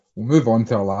We'll move on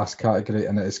to our last category,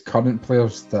 and it is current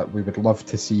players that we would love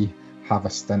to see have a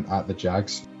stint at the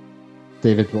Jags.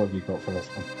 David, what have you got for this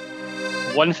one?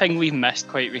 One thing we've missed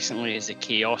quite recently is the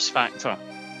chaos factor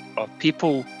of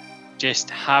people just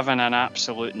having an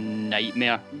absolute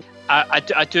nightmare. I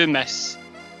do miss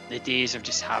the days of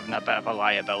just having a bit of a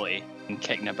liability and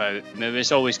kicking about. It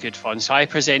was always good fun. So I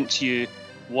present to you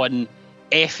one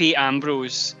Effie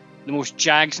Ambrose, the most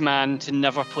Jags man to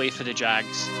never play for the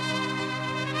Jags.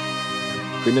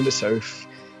 Queen of the South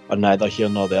are neither here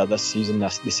nor there this season. They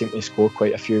seem to score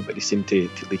quite a few, but they seem to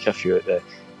leak a few at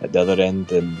the other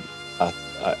end. And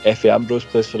Effie Ambrose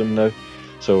plays for them now,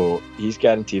 so he's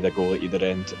guaranteed a goal at either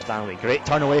end. Stanley, great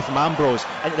turn away from Ambrose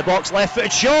into the box,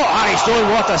 left-footed shot. He's doing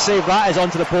what a save that is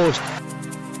onto the post.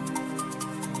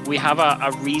 We have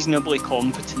a reasonably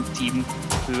competent team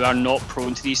who are not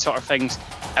prone to these sort of things.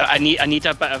 I need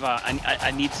a bit of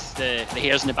I need the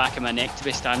hairs in the back of my neck to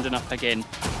be standing up again.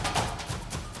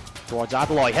 Towards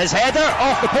Adelaide, his header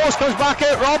off the post, comes back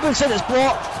out. Robinson is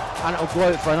blocked, and it'll go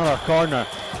out for another corner.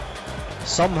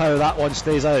 Somehow that one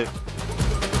stays out.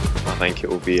 I think it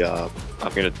will be I'm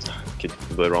going to get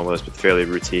completely wrong with this, but fairly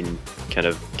routine kind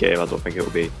of game. I don't think it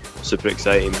will be super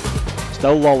exciting.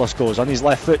 Still Lawless goes on his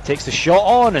left foot, takes the shot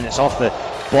on, and it's off the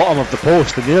bottom of the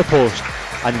post, the near post,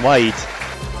 and wide.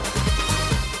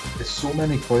 There's so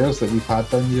many players that we've had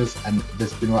down the years, and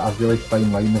there's been like a really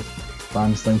fine line of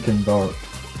fans thinking they're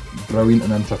brilliant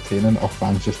and entertaining, or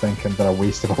fans just thinking they're a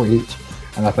waste of a wage.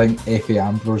 And I think Effie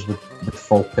Ambrose would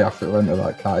fall perfectly into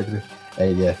that category.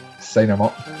 Yeah, sign him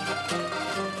up.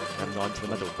 Comes on to the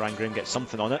middle. Brian Graham gets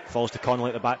something on it, falls to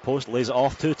Connolly at the back post, lays it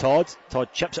off to Todd.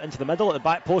 Todd chips it into the middle at the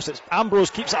back post. It's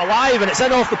Ambrose keeps it alive, and it's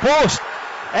in off the post.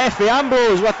 Effie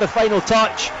Ambrose with the final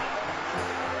touch.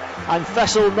 And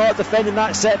Thistle not defending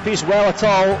that set piece well at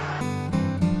all.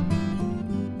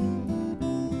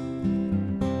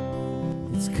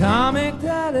 It's comic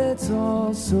that it's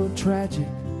all so tragic.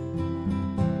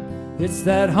 It's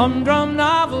that humdrum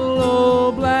novel,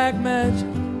 oh black magic.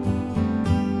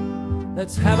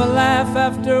 Let's have a laugh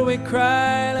after we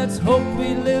cry. Let's hope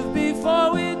we live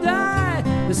before we die.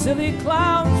 The silly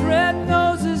clown's red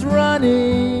nose is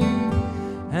running,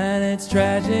 and it's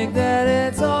tragic that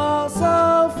it's all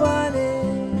so funny.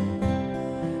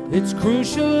 It's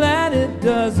crucial and it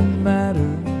doesn't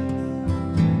matter.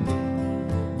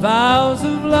 Vows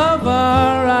of love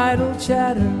are idle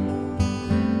chatter.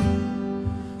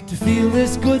 To feel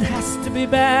this good has to be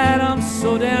bad. I'm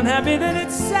so damn happy that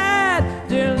it's sad.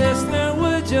 Dear listener,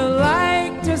 would you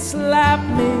like to slap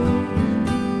me?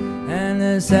 And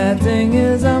the sad thing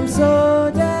is I'm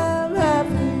so damn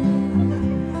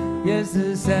happy. Yes,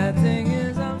 the sad thing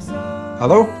is I'm so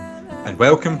Hello, and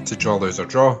welcome to Draw, Lose or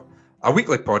Draw, a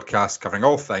weekly podcast covering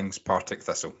all things Partick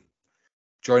Thistle.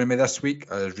 Joining me this week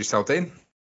is Reiss Haldane.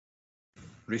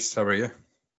 Reiss, how are you?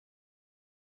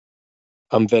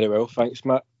 I'm very well, thanks,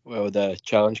 Matt. Well, the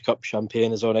Challenge Cup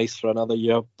champagne is on ice for another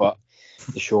year, but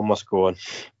the show must go on.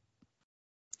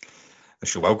 The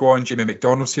show will go on. Jamie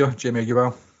McDonald's here. Jamie, are you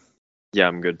well? Yeah,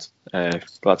 I'm good.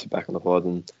 Glad to be back on the pod,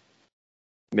 and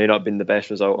may not have been the best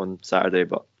result on Saturday,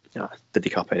 but yeah, did the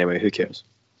cup anyway, who cares?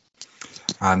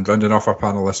 And rounding off our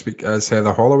panel this week is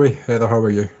Heather Holloway. Heather, how are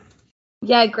you?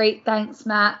 Yeah, great, thanks,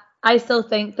 Matt. I still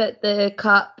think that the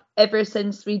cup, ever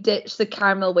since we ditched the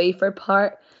caramel wafer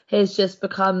part, has just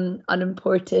become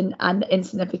unimportant and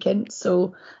insignificant.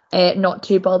 So not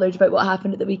too bothered about what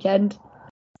happened at the weekend.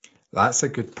 That's a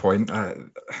good point. I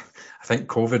think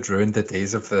COVID ruined the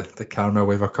days of the caramel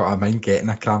waiver cut. I mind getting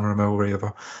a caramel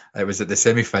waiver. It was at the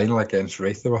semi-final against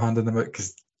Reiss they were handing them out,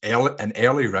 because in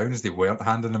early rounds they weren't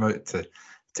handing them out to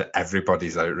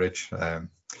everybody's outrage. But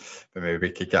maybe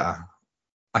we could get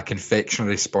a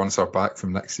confectionery sponsor back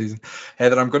from next season.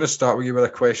 Heather, I'm going to start with you with a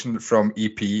question from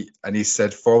EP, and he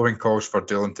said, following calls for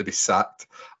Doolan to be sacked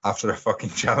after a fucking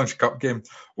Challenge Cup game,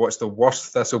 what's the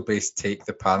worst Thistle-based take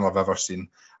the panel have ever seen?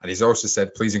 And he's also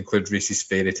said, please include Reiss's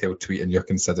fairy tale tweet in your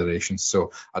considerations.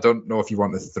 So I don't know if you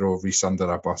want to throw Reiss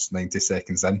under a bus 90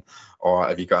 seconds in, or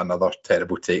have you got another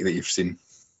terrible take that you've seen?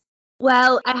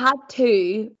 Well, I had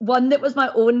two. One that was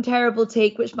my own terrible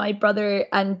take, which my brother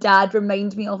and dad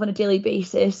remind me of on a daily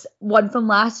basis. One from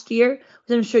last year,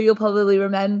 which I'm sure you'll probably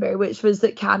remember, which was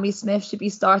that Cammy Smith should be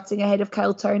starting ahead of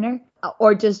Kyle Turner,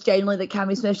 or just generally that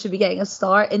Cammy Smith should be getting a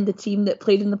start in the team that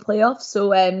played in the playoffs. So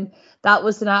that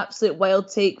was an absolute wild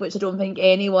take, which I don't think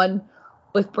anyone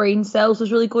with brain cells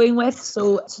was really going with.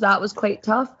 So that was quite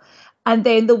tough. And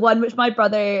then the one which my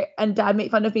brother and dad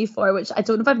make fun of me for, which I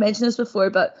don't know if I've mentioned this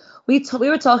before, but we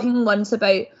were talking once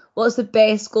about what's the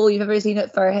best goal you've ever seen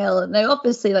at Firhill? Now,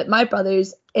 obviously, like, my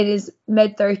brother's in his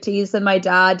mid-30s and my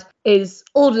dad is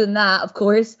older than that, of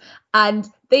course, and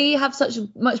they have such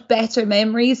much better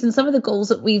memories, and some of the goals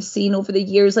that we've seen over the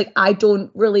years, like, I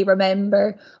don't really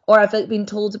remember, or I've, like, been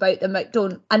told about them, like,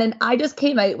 don't. And then I just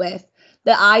came out with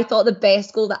that I thought the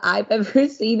best goal that I've ever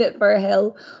seen at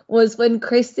Firhill was when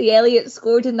Kirsty Elliott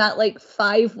scored in that, like,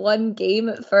 5-1 game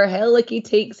at Firhill. Like, he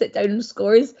takes it down and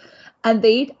scores, and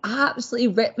they'd absolutely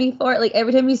rip me for it. Like,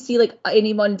 every time you see, like,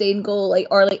 any mundane goal, like,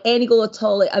 or, like, any goal at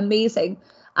all, like, amazing.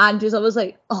 Andrew's always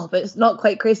like, oh, but it's not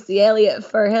quite Kirsty Elliott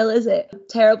for Hill, is it?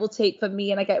 Terrible take from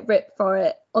me, and I get ripped for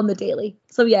it on the daily.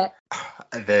 So yeah.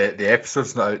 The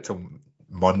episode's not out till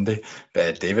Monday,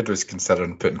 but David was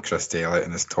considering putting Kirsty Elliott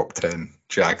in his top 10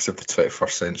 Jags of the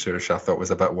 21st century, which I thought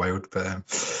was a bit wild. But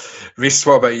Reiss,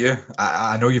 what about you?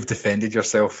 I know you've defended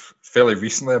yourself fairly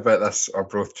recently about this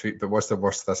Arbroath tweet, but what's the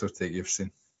worst thistle take you've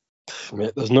seen?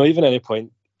 Mate, there's not even any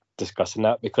point discussing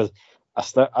that, because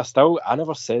I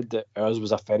never said that ours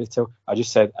was a fairy tale. I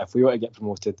just said if we were to get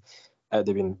promoted, it'd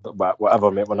have been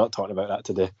whatever, mate. We're not talking about that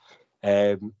today.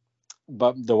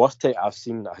 But the worst take I've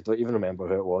seen, I don't even remember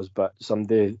who it was, but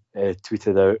somebody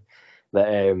tweeted out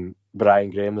that Brian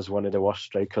Graham is one of the worst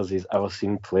strikers he's ever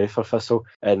seen play for Thistle.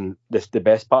 And the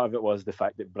best part of it was the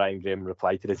fact that Brian Graham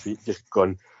replied to the tweet just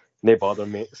going, "No bother,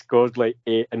 mate. Scored like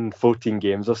 8 in 14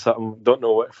 games or something. Don't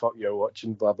know what the fuck you're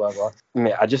watching, blah, blah, blah."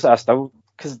 Mate, I still,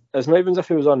 because it's not even as if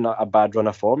he was on a bad run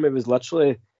of form. It was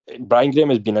literally, Brian Graham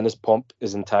has been in his pomp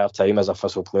his entire time as a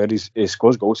Thistle player. He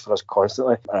scores goals for us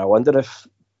constantly. And I wonder if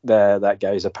that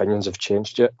guy's opinions have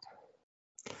changed yet.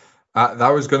 That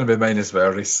was going to be mine as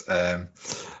well, Reiss.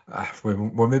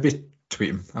 We'll maybe tweet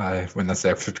him when this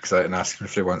episode comes out and ask him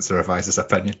if he wants to revise his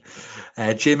opinion.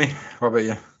 Jamie, what about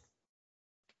you?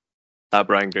 That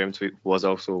Brian Graham tweet was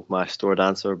also my stored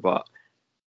answer, but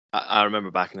I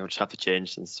remember back, and I'll just have to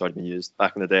change since it's already been used.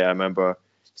 Back in the day, I remember,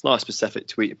 it's not a specific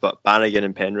tweet, but Bannigan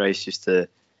and Penrice used to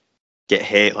get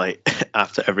hate like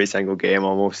after every single game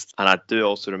almost. And I do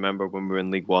also remember when we were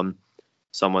in League One,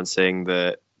 someone saying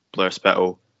that Blair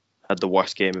Spittle had the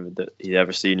worst game that he'd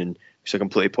ever seen, and it's a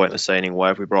completely pointless signing. Why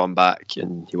have we brought him back?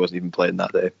 And he wasn't even playing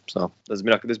that day. So there's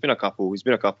been a couple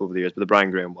over the years, but the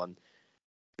Brian Graham one,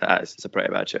 it's a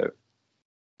pretty bad shout.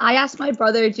 I asked my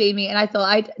brother Jamie, and I thought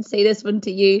I'd say this one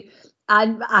to you.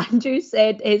 And Andrew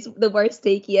said the worst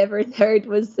take he ever heard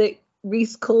was that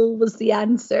Reiss Cole was the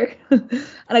answer. And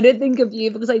I did think of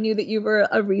you because I knew that you were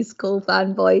a Reiss Cole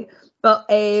fanboy. But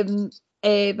yeah,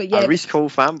 a Reiss Cole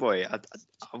fanboy.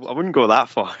 I wouldn't go that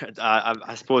far.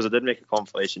 I suppose I did make a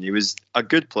compilation. He was a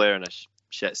good player in a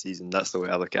shit season. That's the way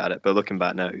I look at it. But looking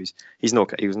back now, he was no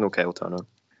Kyle Turner.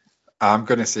 I'm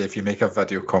going to say if you make a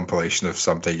video compilation of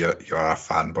somebody, you're a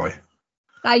fanboy.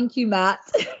 Thank you, Matt.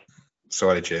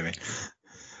 Sorry, Jamie.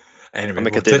 Anyway, I'll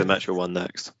make a David Mitchell one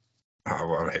next. Oh,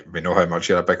 all right. We know how much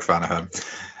you're a big fan of him.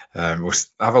 We'll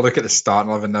have a look at the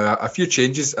starting 11 now. A few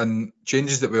changes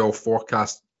that we all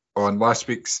forecast on last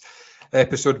week's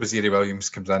episode. Waziri Williams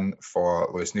comes in for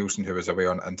Lewis Nielsen, who was away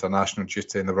on international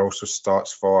duty, and there also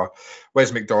starts for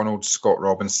Wes McDonald, Scott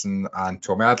Robinson and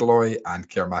Tommy Adeloy, and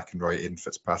Kerr McInroy, Aidan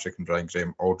Fitzpatrick and Brian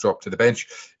Graham all dropped to the bench.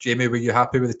 Jamie, were you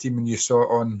happy with the team when you saw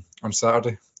it on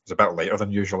Saturday? It was a bit later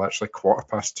than usual, actually,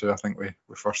 2:15, I think we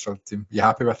first saw the team. You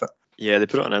happy with it? Yeah, they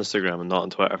put it on Instagram and not on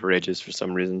Twitter for ages for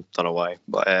some reason. Don't know why.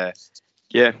 But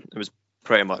yeah, it was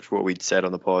pretty much what we'd said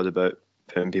on the pod about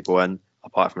putting people in,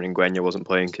 apart from when Ngwenya wasn't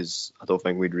playing, because I don't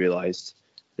think we'd realised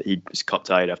that he was cup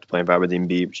tied after playing for Aberdeen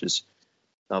B, which is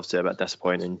obviously a bit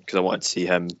disappointing because I wanted to see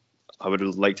him. I would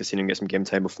have liked to see him get some game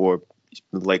time before. He's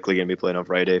likely going to be playing on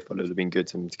Friday, but it would have been good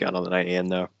to get another 90 in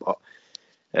there. But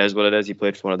it is what it is. He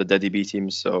played for one of the Diddy B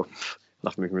teams, so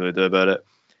nothing we can really do about it.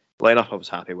 Lineup I was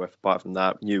happy with. Apart from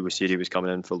that, knew Waziri was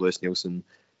coming in for Lewis Nielsen.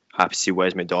 Happy to see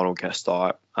Wes McDonald get a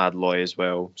start. Adloy as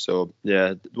well. So yeah,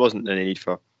 there wasn't any need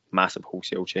for massive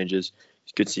wholesale changes.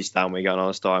 It's good to see Stanway get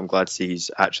another start. I'm glad to see he's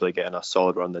actually getting a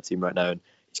solid run in the team right now, and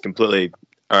he's completely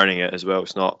earning it as well.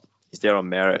 He's there on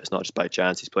merit. It's not just by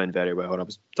chance. He's playing very well, and I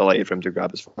was delighted for him to grab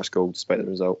his first goal despite the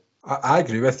result. I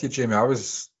agree with you, Jamie. I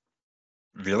was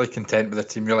really content with the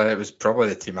team. Really, it was probably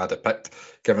the team I'd have picked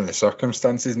given the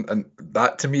circumstances, and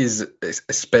that to me is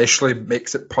especially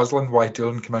makes it puzzling why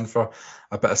Doolan came in for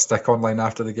a bit of stick online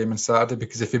after the game on Saturday,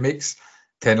 because if he makes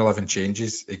 10-11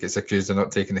 changes, he gets accused of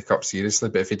not taking the cup seriously.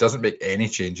 But if he doesn't make any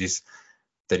changes,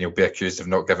 then he'll be accused of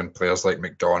not giving players like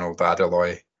McDonald,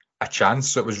 Adeloy a chance.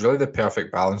 So it was really the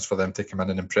perfect balance for them to come in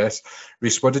and impress.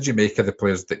 Reiss, what did you make of the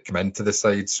players that come into the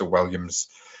side? So Williams,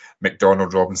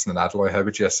 McDonald, Robinson and Adeloy, how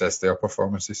would you assess their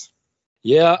performances?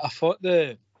 Yeah, I thought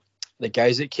the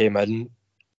guys that came in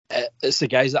it's the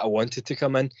guys that I wanted to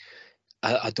come in.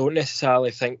 I don't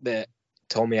necessarily think that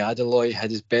Tommy Adeloy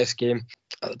had his best game.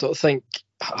 I think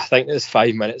his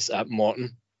 5 minutes at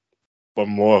Morton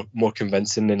were more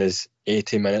convincing than his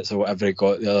 80 minutes or whatever he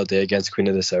got the other day against Queen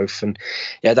of the South. And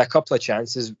he had a couple of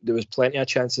chances. There was plenty of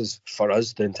chances for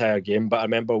us the entire game, but I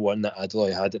remember one that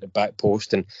Adeloy had at the back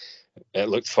post, and it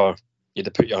looked for you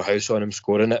to put your house on him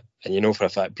scoring it, and you know for a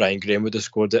fact Brian Graham would have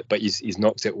scored it, but he's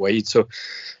knocked it wide. So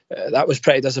that was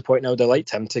pretty disappointing. I would have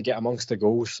liked him to get amongst the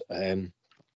goals. I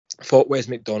thought Wes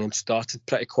McDonald started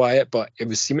pretty quiet, but it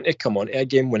was seeming to come onto a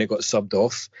game when he got subbed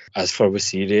off. As for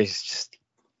Wasiri,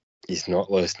 he's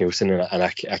not Lewis Nielsen, and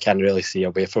I can't really see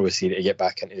a way for Wasiri to get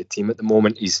back into the team at the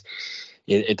moment.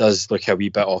 He does look a wee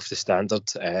bit off the standard,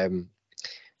 and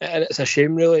it's a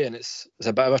shame really, and it's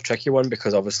a bit of a tricky one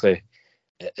because obviously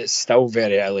it's still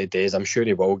very early days. I'm sure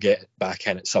he will get back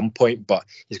in at some point, but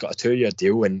he's got a 2-year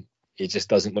deal and he just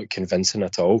doesn't look convincing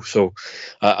at all. So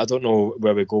I don't know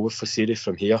where we go with Wasiri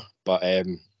from here, but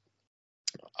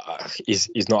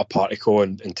he's not a particle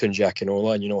in Tunji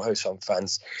Akinola, and you know how some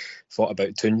fans thought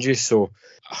about Tunji. So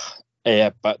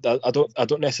but I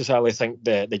don't necessarily think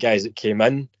the guys that came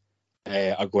in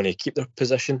are going to keep their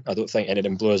position. I don't think any of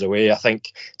them blew us away. I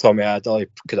think Tommy Adeloy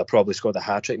could have probably scored a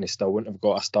hat-trick and they still wouldn't have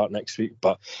got a start next week.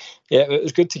 But yeah, it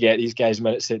was good to get these guys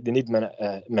minutes. They need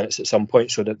minutes at some point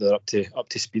so that they're up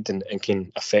to speed and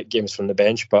can affect games from the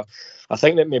bench. But I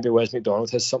think that maybe Wes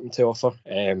McDonald has something to offer.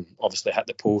 Obviously hit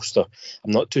the post, or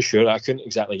I'm not too sure. I couldn't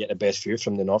exactly get the best view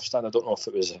from the North Stand. I don't know if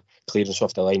it was a clearance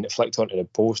off the line that flicked onto the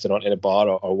post and onto the bar,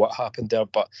 or what happened there.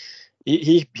 But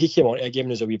he came onto a game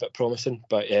and was a wee bit promising.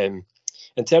 But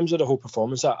in terms of the whole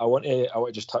performance, I want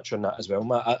to just touch on that as well,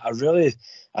 Matt. I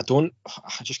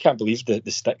just can't believe the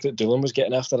stick that Doolan was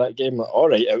getting after that game. All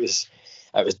right, it was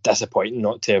disappointing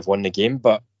not to have won the game,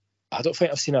 but I don't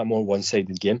think I've seen a more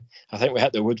one-sided game. I think we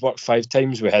hit the woodwork 5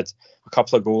 times. We had a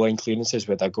couple of goal line clearances.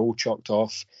 We had a goal chalked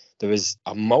off. There was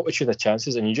a multitude of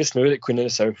chances, and you just knew that Queen of the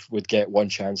South would get one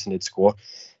chance and they'd score.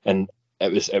 And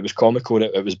it was comical.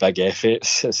 It was big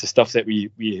effort. It's the stuff that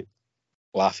we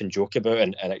laugh and joke about,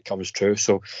 and it comes true.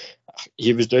 So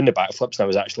he was doing the backflips and I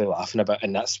was actually laughing about,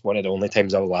 and that's one of the only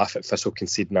times I'll laugh at Thistle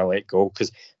conceding a late goal,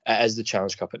 because it is the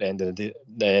Challenge Cup at the end of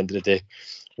the day.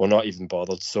 We're not even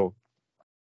bothered. So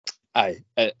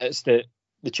it's the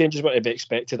changes were to be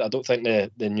expected. I don't think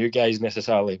the new guys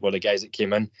necessarily, well, the guys that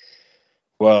came in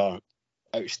were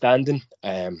outstanding,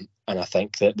 and I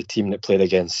think that the team that played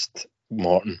against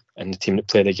Morton and the team that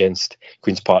played against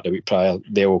Queen's Park the week prior,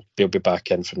 they'll be back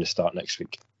in from the start next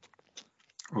week.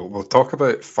 We'll talk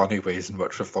about funny ways in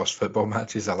which we've lost football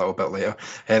matches a little bit later.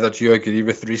 Heather, do you agree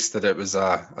with Reiss that it was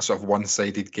a sort of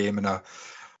one-sided game and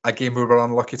a game we were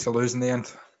unlucky to lose in the end?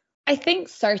 I think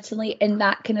certainly in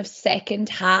that kind of second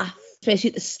half,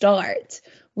 especially at the start,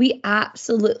 we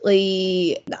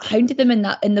absolutely hounded them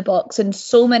in the box, and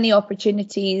so many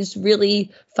opportunities,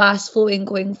 really fast flowing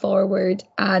going forward,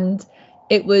 and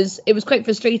it was quite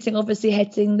frustrating. Obviously,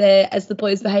 hitting as the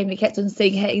boys behind me kept on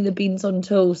saying, hitting the beans on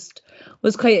toast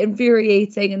was quite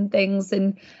infuriating and things,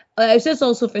 and it was just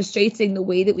also frustrating the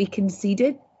way that we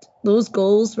conceded. Those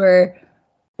goals were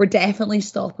definitely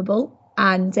stoppable,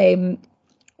 and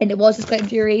it was just quite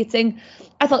infuriating.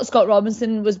 I thought Scott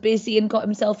Robinson was busy and got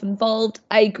himself involved.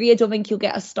 I agree, I don't think he'll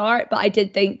get a start, but I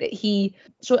did think that he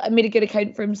made a good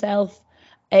account for himself.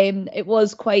 It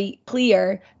was quite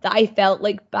clear that I felt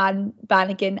like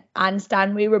Bannigan and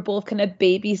Stanway were both kind of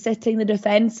babysitting the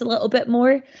defence a little bit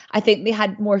more. I think they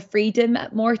had more freedom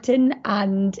at Morton,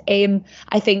 and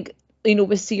I think,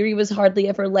 Wasiri was hardly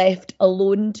ever left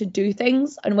alone to do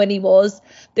things, and when he was,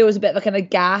 there was a bit of a kind of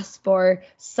gasp or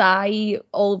sigh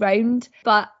all round.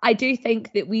 But I do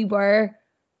think that we were,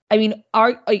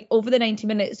 over the 90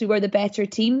 minutes we were the better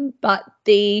team, but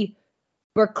they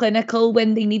were clinical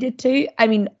when they needed to.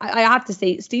 I have to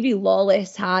say, Stevie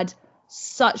Lawless had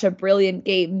such a brilliant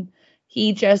game.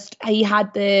 He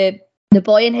had the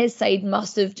boy on his side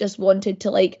must have just wanted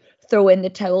to throw in the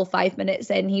towel 5 minutes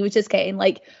in. He was just getting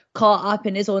caught up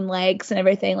in his own legs and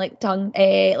everything,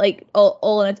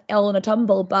 all in a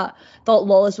tumble. But I thought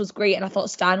Lawless was great, and I thought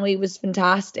Stanway was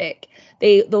fantastic.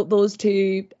 Those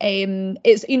two,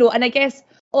 it's and I guess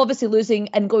obviously losing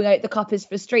and going out the cup is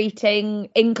frustrating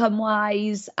income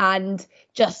wise, and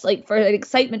just for an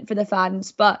excitement for the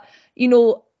fans. But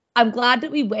I'm glad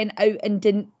that we went out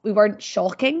and we weren't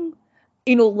shocking.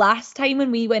 Last time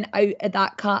when we went out at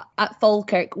that cut at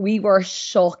Falkirk, we were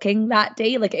shocking that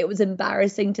day. It was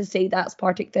embarrassing to say that's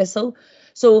Partick Thistle.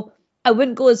 So I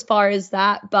wouldn't go as far as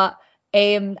that, but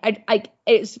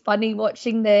it's funny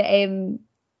watching the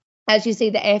as you say,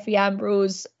 the Effie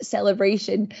Ambrose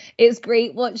celebration, it's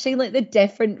great watching like the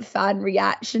different fan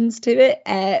reactions to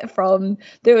it. From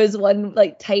there was one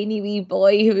like tiny wee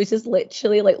boy who was just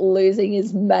literally like losing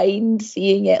his mind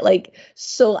seeing it, like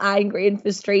so angry and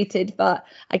frustrated. But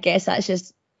I guess that's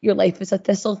just your life as a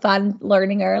Thistle fan,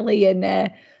 learning early, and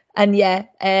yeah,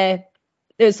 it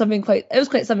was something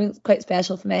quite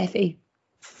special from Effie.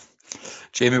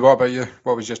 Jamie, what about you?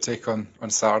 What was your take on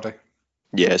Saturday?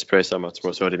 Yeah, it's pretty similar to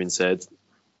what's already been said.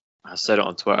 I said it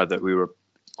on Twitter that we were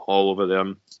all over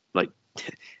them. Like,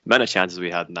 the amount of chances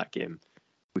we had in that game,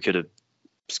 we could have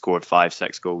scored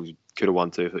 5-6 goals, could have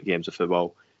won 2 games of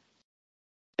football.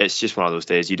 It's just one of those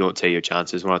days. You don't take your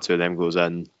chances. 1 or 2 of them goes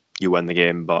in, you win the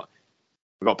game. But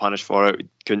we got punished for it. We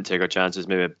couldn't take our chances.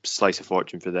 Maybe a slice of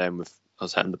fortune for them with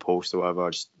us hitting the post or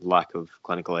whatever. Just lack of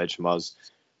clinical edge from us.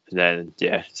 And then,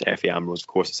 yeah, it's Effie Ambrose. Of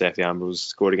course, it's Effie Ambrose.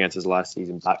 Scored against us last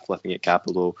season, backflipping at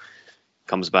Capital.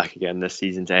 Comes back again this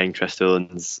season to end Chris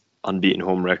Dillon's unbeaten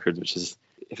home record, which is,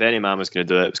 if any man was going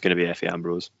to do it, it was going to be Effie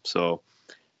Ambrose. So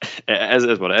it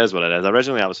is what it is.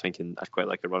 Originally, I was thinking I'd quite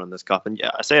like a run in this cup. And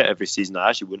yeah, I say it every season. I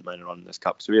actually wouldn't mind a run in this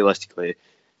cup. So realistically,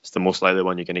 it's the most likely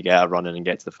one you're going to get a run in and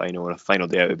get to the final. And a final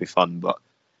day out would be fun. But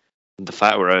the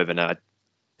fact we're out of it now,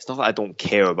 it's not that I don't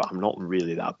care, but I'm not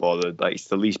really that bothered. Like, it's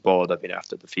the least bothered I've been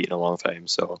after defeat in a long time.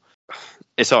 So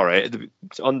it's all right.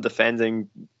 On defending,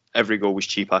 every goal was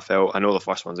cheap, I felt. I know the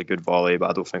first one's a good volley,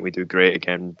 but I don't think we do great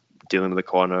again dealing with the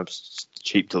corner. It's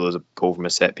cheap to lose a goal from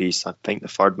a set piece. I think the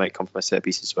third might come from a set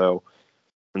piece as well.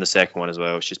 And the second one as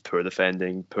well, it's just poor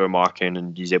defending, poor marking,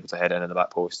 and he's able to head in the back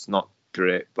post. It's not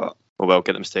great, but we'll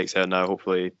get the mistakes out now.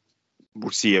 Hopefully we'll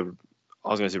see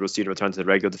we'll see a return to the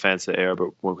regular defence at Ayr,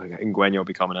 but Ngwenya will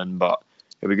be coming in, but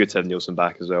it'll be good to have Nielsen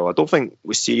back as well. I don't think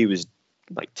he was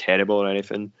like terrible or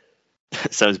anything.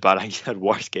 It sounds bad. I think he had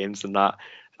worse games than that.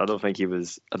 I don't think he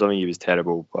was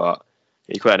terrible, but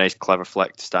he quite a nice clever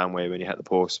flick to Stanway when he hit the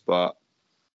post. But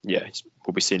yeah,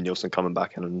 we'll be seeing Nielsen coming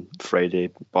back in on Friday,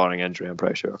 barring injury, I'm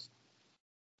pretty sure.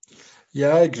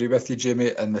 Yeah, I agree with you,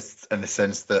 Jamie, in the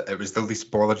sense that it was the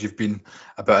least bothered you've been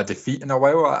about a defeat in a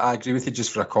while. I agree with you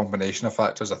just for a combination of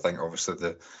factors. I think obviously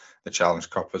the Challenge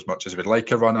Cup, as much as we'd like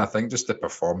a run, I think just the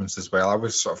performance as well. I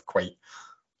was sort of quite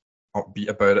upbeat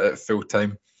about it at full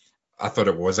time. I thought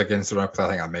it was against the run. I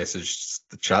think I messaged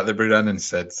the chat that we're in and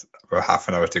said about half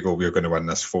an hour to go, we were going to win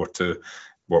this 4-2.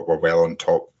 We're well on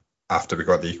top after we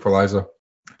got the equaliser.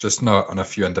 Just not on a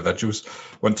few individuals.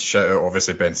 Want to shout out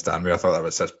obviously Ben Stanway. I thought that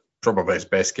was probably his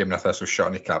best game in a Thistle shot,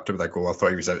 and he capped it with a goal. I thought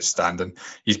he was outstanding.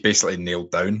 He's basically nailed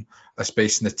down a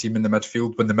space in the team in the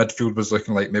midfield when the midfield was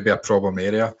looking like maybe a problem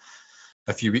area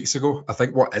a few weeks ago. I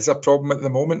think what is a problem at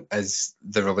the moment is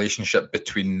the relationship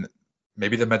between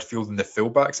maybe the midfield and the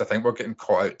fullbacks. I think we're getting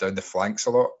caught out down the flanks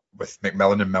a lot with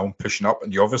McMillan and Milne pushing up,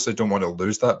 and you obviously don't want to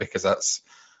lose that because that's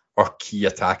our key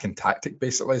attacking tactic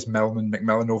basically, is Milne and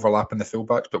McMillan overlapping the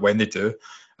fullbacks. But when they do,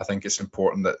 I think it's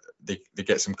important that they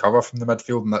get some cover from the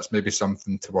midfield, and that's maybe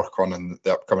something to work on in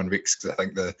the upcoming weeks, because I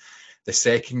think the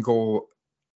second goal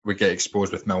we get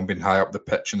exposed with Milne being high up the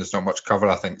pitch and there's not much cover.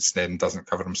 I think Snedden doesn't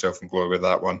cover himself in glory with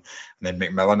that one, and then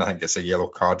McMillan, I think it's a yellow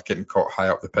card getting caught high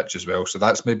up the pitch as well. So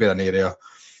that's maybe an area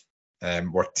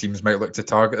where teams might look to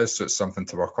target us. So it's something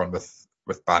to work on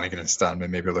with Bannigan and Stanley,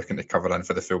 maybe looking to cover in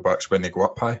for the fullbacks when they go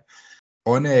up high.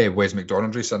 On Wes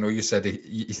McDonald, Reiss, I know you said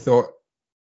he thought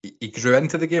he grew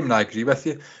into the game, and I agree with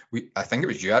you. I think it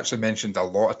was you actually mentioned a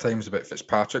lot of times about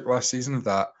Fitzpatrick last season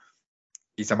that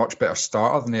he's a much better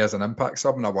starter than he is an impact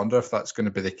sub, and I wonder if that's going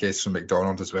to be the case for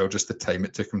McDonald as well, just the time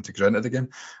it took him to grow into the game.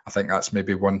 I think that's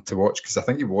maybe one to watch, because I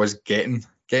think he was getting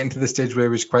to the stage where he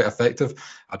was quite effective.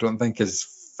 I don't think his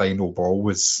final ball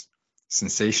was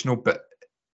sensational, but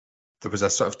there was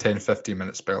a sort of 10-15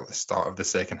 minute spell at the start of the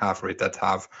second half where he did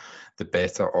have the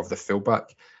better of the fullback.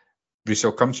 Reiss,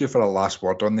 I'll come to you for a last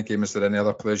word on the game. Is there any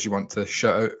other players you want to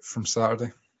shout out from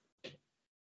Saturday?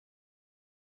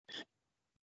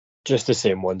 Just the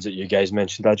same ones that you guys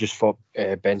mentioned. I just thought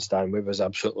Ben Stanway was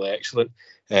absolutely excellent.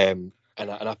 And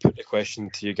I put the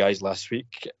question to you guys last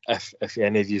week if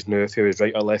any of you knew if he was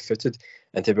right or left footed.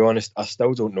 And to be honest, I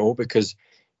still don't know, because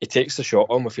he takes the shot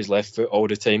on with his left foot all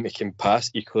the time. He can pass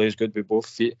equally as good with both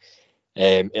feet.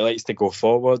 He likes to go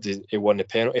forward. He won the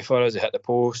penalty for us. He hit the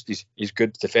post. He's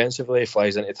good defensively. He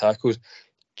flies into tackles.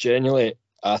 Genuinely,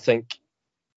 I think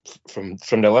from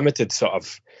the limited sort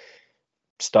of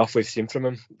stuff we've seen from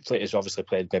him, he's obviously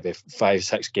played maybe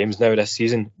 5-6 games now this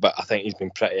season, but I think he's been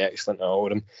pretty excellent at all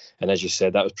of them. And as you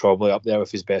said, that was probably up there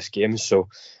with his best games. So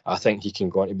I think he can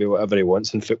go on to be whatever he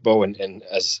wants in football. And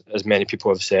as many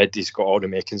people have said, he's got all the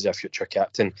makings of a future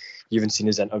captain. You even seen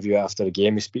his interview after the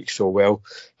game. He speaks so well,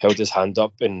 held his hand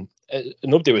up, and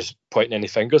nobody was pointing any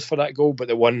fingers for that goal, but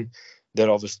the one, their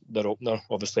opener,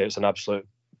 obviously it's an absolute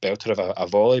belter of a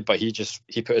volley, but he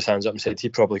put his hands up and said he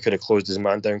probably could have closed his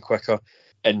man down quicker.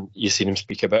 And you seen him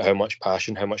speak about how much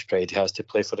passion, how much pride he has to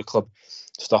play for the club.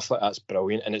 Stuff like that's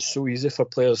brilliant, and it's so easy for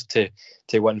players to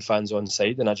win fans on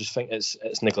side, and I just think it's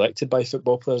neglected by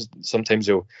football players. Sometimes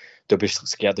they'll be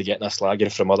scared of getting a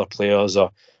slagging from other players,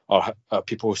 or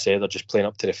people say they're just playing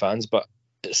up to the fans, but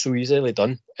it's so easily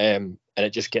done, and it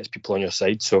just gets people on your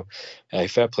side. So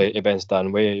fair play to Ben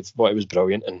Stanway. Thought it was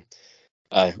brilliant,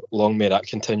 and long may that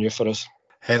continue for us.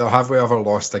 Heather, have we ever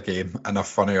lost a game in a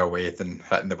funnier way than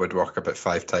hitting the woodwork about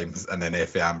 5 times and then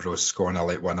Effie Ambrose scoring a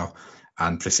late winner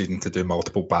and proceeding to do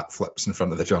multiple backflips in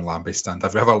front of the John Lambie stand?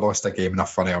 Have we ever lost a game in a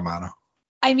funnier manner?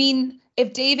 I mean,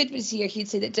 if David was here, he'd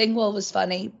say that Dingwall was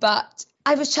funny, but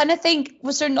I was trying to think,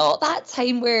 was there not that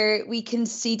time where we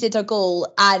conceded a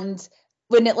goal and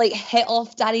when it like hit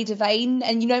off Danny Devine,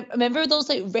 and remember those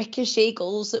like ricochet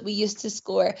goals that we used to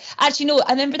score? Actually, no,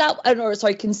 I remember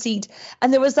that. Concede.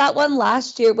 And there was that one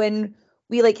last year when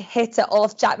we like hit it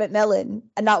off Jack McMillan,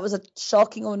 and that was a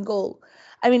shocking own goal.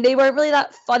 I mean, they weren't really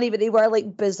that funny, but they were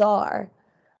like bizarre.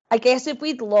 I guess if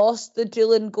we'd lost the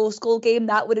Doolin ghost goal game,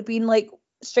 that would have been like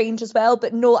strange as well.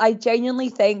 But no, I genuinely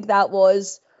think that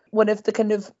was one of the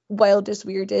kind of wildest,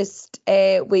 weirdest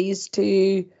ways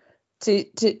to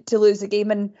lose a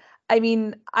game. And I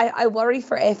mean, I worry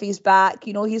for Effie's back.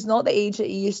 He's not the age that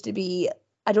he used to be.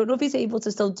 I don't know if he's able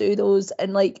to still do those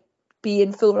and like be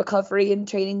in full recovery and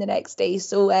training the next day.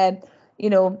 So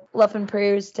love and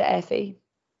prayers to Effie.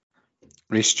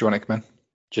 Reiss, do you want to come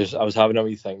in? I was having a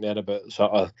wee think there about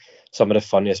sort of some of the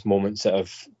funniest moments that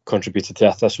have contributed to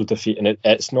a Thistle defeat, and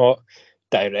it's not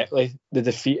directly the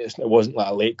defeat. It wasn't like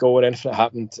a late goal or anything that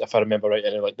happened, if I remember right,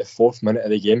 in like the 4th minute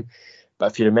of the game.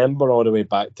 But if you remember all the way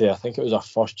back to, I think it was our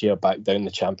first year back down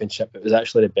the Championship, it was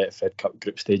actually the Betfred Cup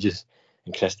group stages,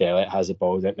 and Kirsty Elliott has the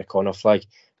ball down the corner flag,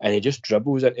 and he just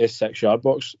dribbles into his 6-yard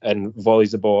box and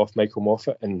volleys the ball off Michael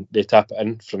Moffat, and they tap it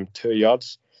in from 2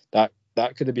 yards.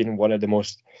 That could have been one of the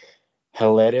most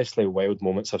hilariously wild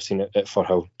moments I've seen at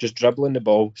Firhill. Just dribbling the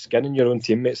ball, skinning your own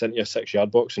teammates into your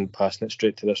 6-yard box and passing it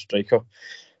straight to their striker.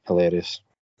 Hilarious.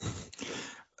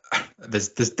 I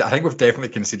think we've definitely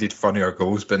conceded funnier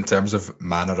goals, but in terms of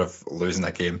manner of losing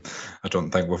a game, I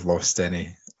don't think we've lost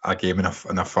a game in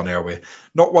a funnier way.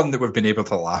 Not one that we've been able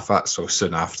to laugh at so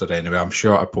soon after anyway. I'm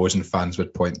sure opposing fans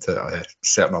would point to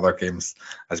certain other games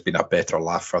as being a better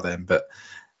laugh for them, but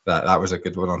that was a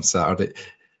good one on Saturday.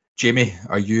 Jamie,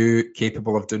 are you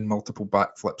capable of doing multiple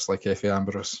backflips like Effie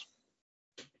Ambrose?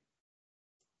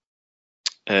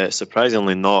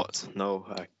 Surprisingly not. No,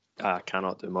 I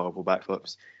cannot do multiple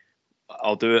backflips.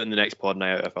 I'll do it in the next pod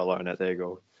night out if I learn it. There you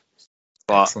go.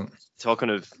 But Excellent. Talking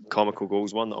of comical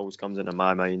goals, one that always comes into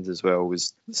my mind as well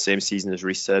was the same season as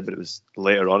Reiss said, but it was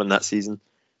later on in that season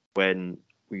when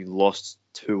we lost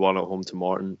 2-1 at home to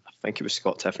Morton. I think it was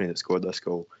Scott Tiffany that scored this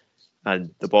goal.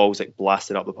 And the ball was like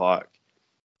blasted up the park.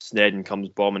 Snedden comes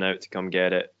bombing out to come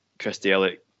get it. Kirsty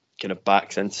Elliott kind of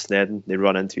backs into Snedden. They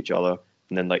run into each other,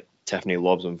 and then like Tiffany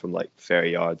lobs him from like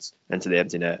 30 yards into the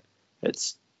empty net.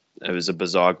 It was a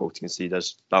bizarre goal to concede.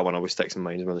 That one always sticks in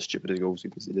mind as one of the stupidest goals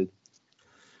we conceded.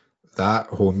 That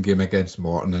home game against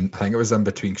Morton, and I think it was in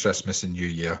between Christmas and New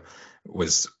Year,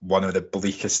 was one of the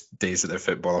bleakest days of the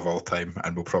football of all time,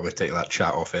 and we'll probably take that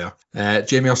chat off air.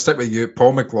 Jamie, I'll stick with you.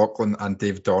 Paul McLaughlin and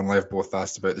Dave Donnelly have both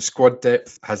asked about the squad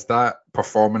depth. Has that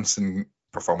performance from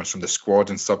the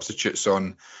squad and substitutes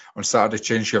on Saturday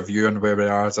changed your view on where we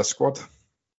are as a squad?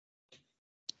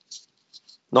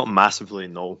 Not massively,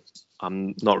 no.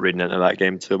 I'm not reading into that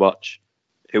game too much.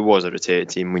 It was a rotated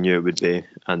team. We knew it would be,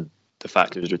 and the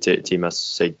fact it was a rotated team, as I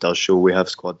say, does show we have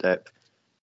squad depth.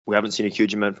 We haven't seen a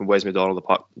huge amount from Wes McDonald. The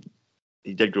puck,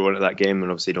 he did grow into that game,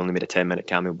 and obviously he'd only made a 10-minute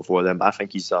cameo before then, but I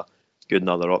think he's a good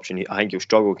another option. I think he'll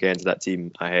struggle getting into that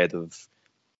team ahead of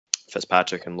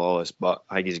Fitzpatrick and Lawless, but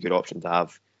I think he's a good option to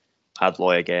have. Add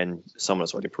Loy again, someone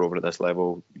that's already proven at this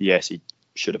level. Yes, he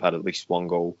should have had at least one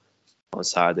goal on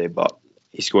Saturday, but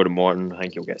he scored in Morton. I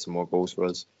think he'll get some more goals for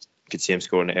us. Could see him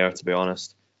scoring the air, to be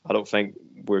honest. I don't think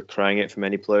we're crying it for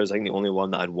many players. I think the only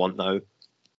one that I'd want now,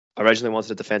 I originally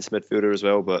wanted a defensive midfielder as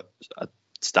well, but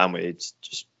Stanway's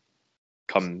just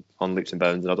come on leaps and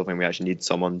bounds, and I don't think we actually need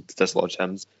someone to dislodge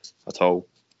him at all.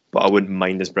 But I wouldn't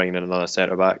mind us bringing in another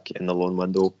centre-back in the loan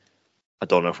window. I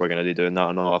don't know if we're going to be doing that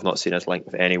or not. I've not seen his link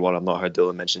with anyone. I've not heard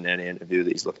Dylan mention in any interview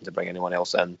that he's looking to bring anyone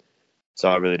else in. So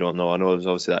I really don't know. I know there's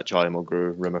obviously that Charlie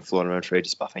Mulgrew rumour floating around for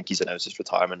ages, but I think he's announced his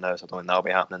retirement now, so I don't think that'll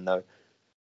be happening now.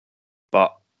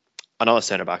 But another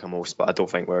centre back almost, but I don't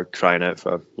think we're crying out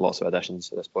for lots of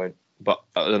additions at this point. But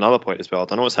at another point as well, I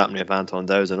don't know what's happening with Anton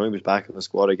Dowds. I know he was back in the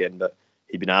squad again, but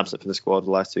he'd been absent for the squad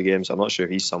the last 2 games. So I'm not sure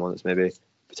if he's someone that's maybe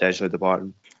potentially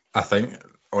departing. I think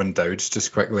on Dowds,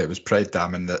 just quickly, it was pretty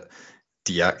damning that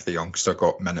Diak, the youngster,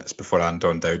 got minutes before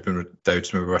Anton Dowds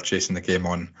when we were chasing the game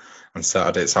on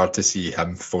Saturday. It's hard to see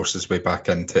him force his way back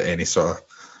into any sort of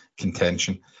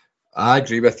contention. I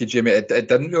agree with you, Jamie. It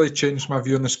didn't really change my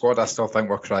view on the squad. I still think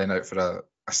we're crying out for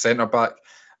a centre back.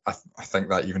 I think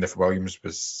that even if Williams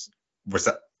was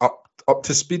up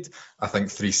to speed, I think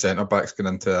 3 centre backs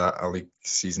going into a league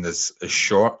season is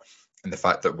short, and the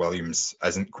fact that Williams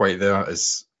isn't quite there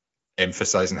is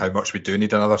emphasising how much we do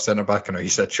need another centre back. I know you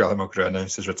said Charlie Mulgrew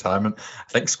announced his retirement.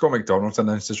 I think Scott McDonald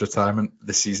announced his retirement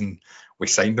the season we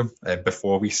signed him,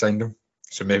 before we signed him.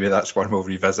 So maybe that's one we'll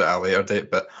revisit at a later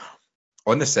date. But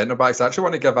on the centre backs, I actually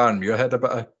want to give Aaron Muirhead a bit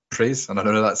of praise. And I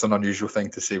know that's an unusual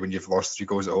thing to say when you've lost 3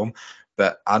 goals at home.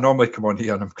 But I normally come on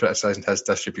here and I'm criticising his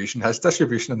distribution. His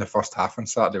distribution in the first half on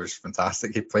Saturday was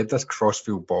fantastic. He played this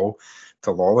crossfield ball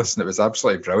to Lawless and it was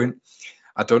absolutely brilliant.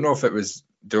 I don't know if it was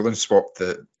Doolan swapped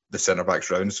the centre backs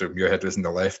round, so Muirhead was on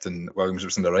the left and Williams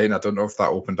was on the right. And I don't know if that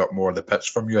opened up more of the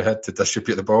pitch for Muirhead to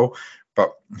distribute the ball,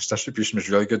 but his distribution was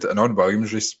really good. And on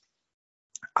Williams, Reiss,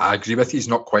 I agree with you, he's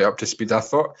not quite up to speed.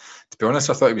 To be honest,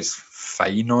 I thought he was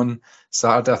fine on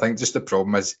Saturday. I think just the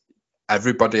problem is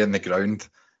everybody in the ground,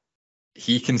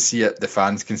 he can see it, the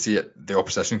fans can see it, the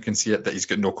opposition can see it, that he's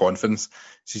got no confidence.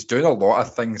 So he's doing a lot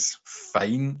of things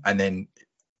fine, and then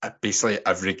basically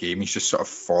every game he's just sort of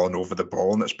falling over the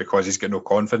ball, and it's because he's got no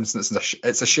confidence, and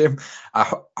it's a shame.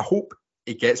 I hope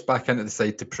he gets back into the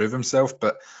side to prove himself,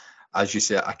 but as you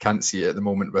say, I can't see it at the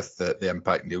moment with the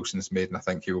impact Nielsen's made, and I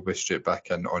think he will be straight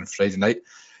back in on Friday night.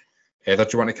 Heather, do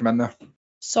you want to come in there?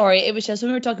 Sorry, it was just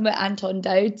when we were talking about Anton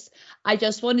Dowds, I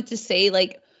just wanted to say,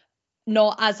 like,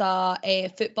 not as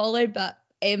a footballer, but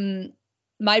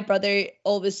my brother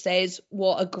always says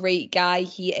what a great guy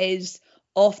he is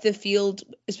off the field,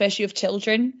 especially with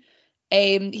children.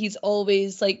 He's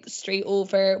always like straight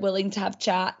over, willing to have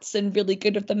chats and really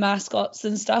good with the mascots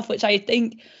and stuff, which I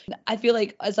feel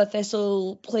like as a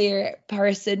Thistle player,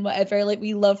 person, whatever, like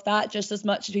we love that just as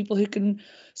much as people who can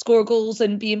score goals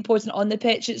and be important on the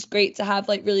pitch. It's great to have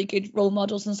like really good role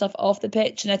models and stuff off the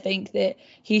pitch, and I think that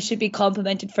he should be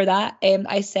complimented for that.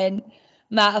 I sent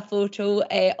Matt a photo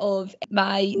of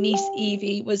my niece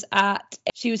Evie.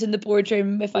 She was in the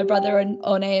boardroom with my brother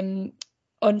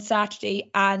on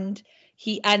Saturday, and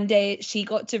she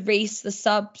got to race the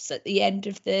subs at the end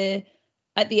of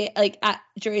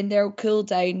during their cool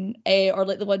down, or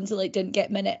like the ones that like didn't get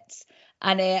minutes,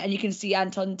 and you can see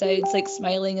Anton Dowds like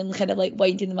smiling and kind of like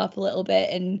winding them up a little bit,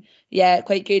 and yeah,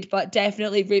 quite good. But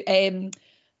definitely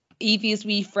Evie's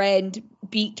wee friend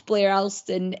beat Blair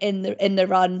Alston in the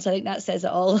run, so I think that says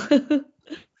it all.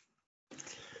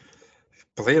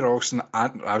 Blair Alston,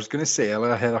 I was going to say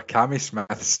earlier, Heather, Cammy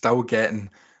Smith still getting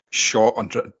shot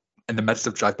in the midst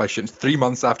of drive-by shootings 3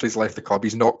 months after he's left the club.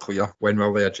 He's not clear. When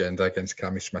will the agenda against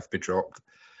Cammy Smith be dropped?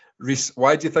 Reiss,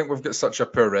 why do you think we've got such a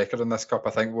poor record in this cup? I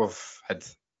think we've had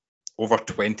over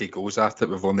 20 goals at it.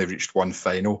 We've only reached 1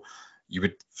 final. You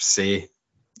would say,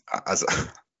 as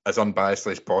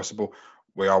unbiasedly as possible,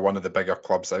 we are one of the bigger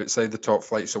clubs outside the top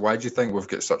flight. So why do you think we've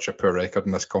got such a poor record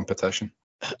in this competition?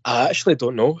 I actually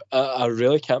don't know. I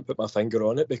really can't put my finger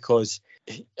on it, because,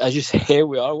 as you say,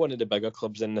 we are one of the bigger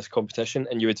clubs in this competition,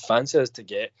 and you would fancy us to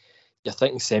get, you're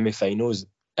thinking semi-finals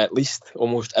at least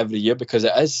almost every year, because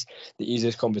it is the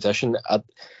easiest competition. I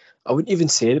wouldn't even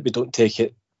say that we don't take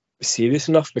it serious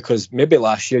enough, because maybe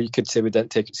last year you could say we didn't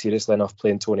take it seriously enough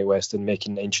playing Tony Weston,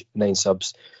 making nine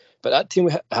subs. But that team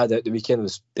we had out the weekend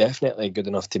was definitely good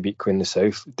enough to beat Queen of the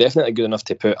South, definitely good enough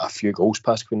to put a few goals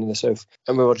past Queen of the South.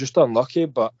 And we were just unlucky,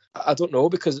 but I don't know,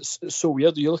 because it's so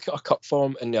weird. You look at our cup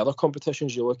form in the other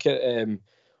competitions, you look at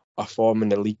our form in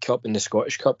the League Cup and the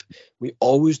Scottish Cup, we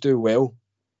always do well,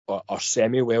 or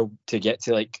semi-well, to get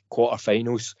to like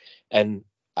quarter-finals. And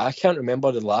I can't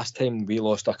remember the last time we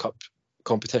lost a cup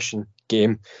competition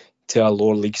game to a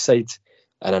lower league side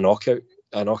in a knockout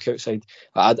side.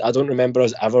 I don't remember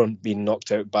us ever being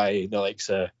knocked out by the likes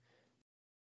of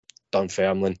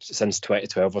Dunfermline since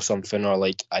 2012 or something, or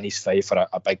like East Fife for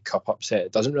a big cup upset.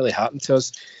 It doesn't really happen to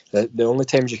us. The only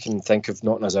times you can think of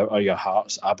knocking us out are your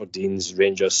Hearts, Aberdeens,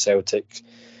 Rangers, Celtic,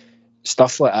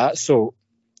 stuff like that. So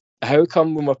how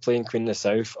come when we're playing Queen of the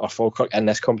South or Falkirk in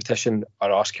this competition,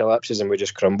 our arse collapses and we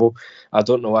just crumble? I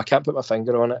don't know. I can't put my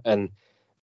finger on it, and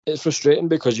it's frustrating,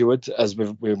 because you would, as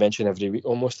we mention every week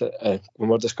almost when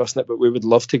we're discussing it, but we would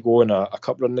love to go in a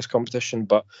cup run in this competition,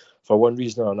 but for one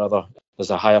reason or another, there's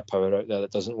a higher power out there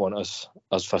that doesn't want us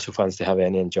Thistle fans to have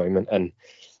any enjoyment, and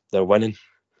they're winning.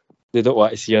 They don't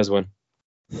want to see us win.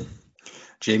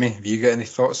 Jamie, have you got any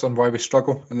thoughts on why we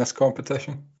struggle in this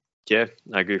competition? Yeah,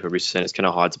 I agree with what Reece saying. It's kind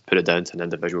of hard to put it down to an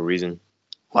individual reason.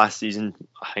 Last season,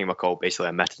 I think McCall basically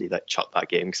admitted he chucked that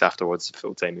game, because afterwards,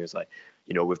 full time, he was like,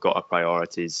 we've got our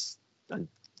priorities and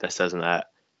this isn't it,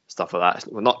 stuff like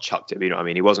that. Well, not chucked it, but you know what I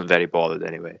mean? He wasn't very bothered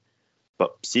anyway.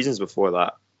 But seasons before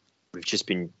that, we've just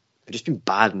been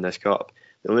bad in this cup.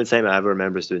 The only time I ever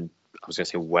remember us doing, I was going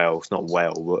to say well, it's not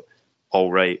well, but all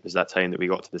right, was that time that we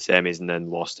got to the semis and then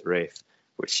lost to Raith,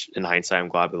 which in hindsight I'm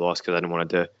glad we lost, because I didn't want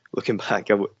to do. Looking back,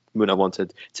 I wouldn't have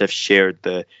wanted to have shared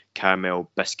the caramel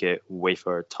biscuit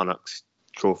wafer Tunnocks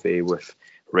trophy with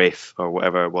Raith or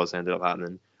whatever it was ended up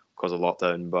happening because of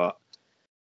lockdown. But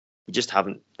we just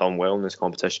haven't done well in this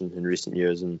competition in recent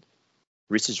years, and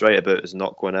Reece is right about us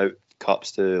not going out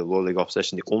cups to lower league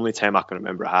opposition. The only time I can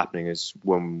remember it happening is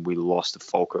when we lost to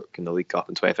Falkirk in the League Cup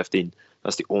in 2015.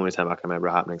 That's the only time I can remember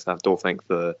it happening, because I don't think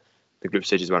the group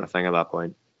stages weren't a thing at that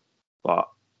point. But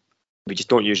we just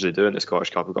don't usually do it in the Scottish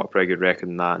Cup. We've got a pretty good record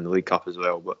in that, in the League Cup as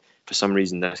well. But for some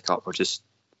reason, this Cup, we just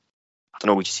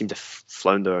seem to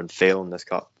flounder and fail in this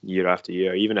Cup year after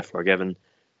year, even if we're given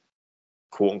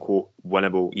quote-unquote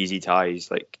winnable easy ties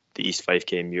like the East Fife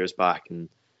game years back. And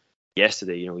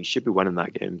yesterday, we should be winning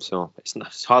that game. So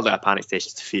it's hardly a panic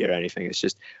station defeat or anything. It's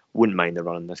just, wouldn't mind the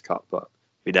run in this Cup, but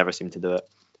we never seem to do it.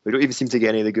 We don't even seem to get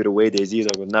any of the good away days either.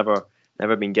 We've never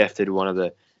been gifted one of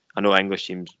the, I know English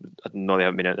teams, I know they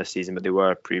haven't been out this season, but they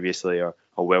were previously, or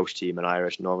a Welsh team, an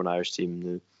Irish, Northern Irish team,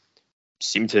 who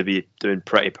seem to be doing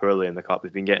pretty poorly in the Cup.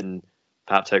 We've been getting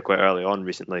tapped out quite early on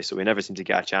recently, so we never seem to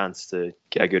get a chance to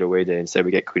get a good away day. Instead,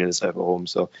 we get Queen of the South at home,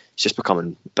 so it's just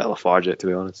becoming a bit lethargic, to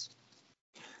be honest.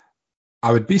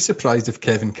 I would be surprised if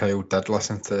Kevin Kyle did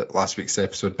listen to last week's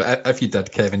episode, but if you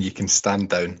did, Kevin, you can stand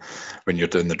down when you're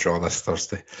doing the draw this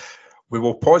Thursday. We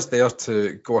will pause there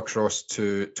to go across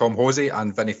to Tom Hosie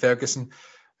and Vinny Ferguson,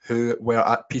 who were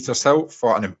at Petershill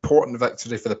for an important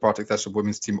victory for the Partick Thistle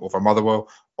women's team over Motherwell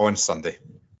on Sunday.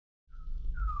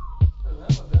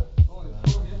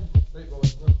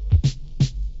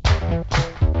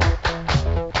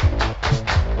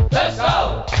 Let's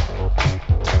go!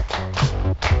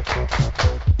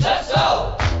 Let's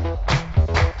go!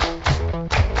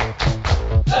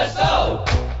 Let's go!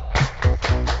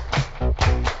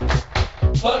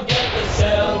 Forget the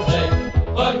Celtic,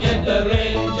 forget the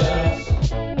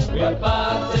Rangers. We're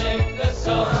Partick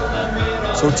Thistle and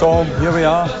we're So Tom, here we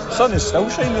are. Sun is still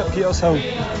shining at Petershill.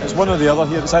 It's one or the other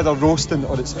here. It's either roasting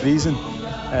or it's freezing.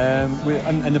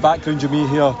 In the background you may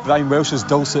hear Brian Welsh's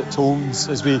dulcet tones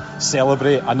as we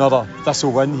celebrate another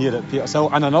Thistle win here at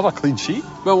Petershill and another clean sheet.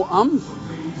 Well, I'm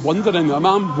wondering,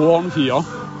 I'm warm here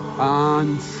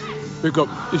and we've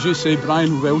got, as you say,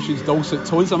 Brian Welsh's dulcet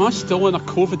tones. Am I still in a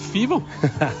COVID fever?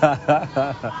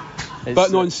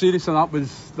 But no, in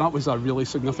seriousness, that was a really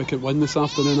significant win this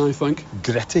afternoon, I think.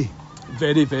 Gritty.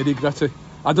 Very, very gritty.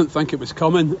 I didn't think it was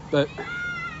coming, but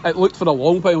it looked for a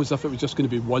long while as if it was just going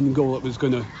to be one goal that was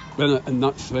going to win it, and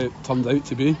that's what it turned out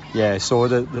to be. Yeah, so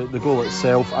the goal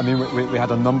itself, I mean, we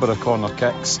had a number of corner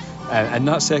kicks in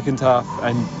that second half,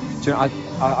 and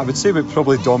I would say we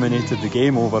probably dominated the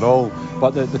game overall,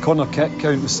 but the corner kick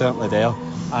count was certainly there.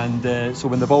 And so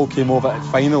when the ball came over, it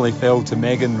finally fell to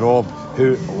Megan Robb,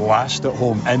 who lashed it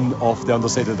home in off the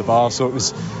underside of the bar. So it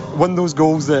was one of those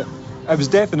goals that it was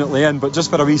definitely in, but just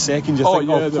for a wee second you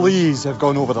think, please have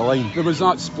gone over the line. There was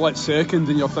that split second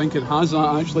and you're thinking, has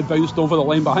that actually bounced over the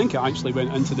line? But I think it actually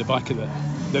went into the back of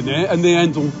the net. In the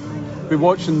end, we'll be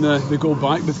watching the goal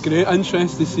back with great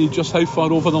interest to see just how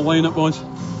far over the line it was.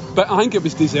 But I think it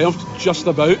was deserved, just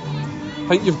about. I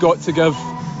think you've got to give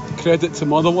credit to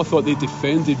Motherwell. I thought they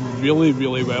defended really,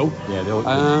 really well. Yeah, they looked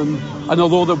and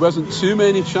although there wasn't too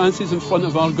many chances in front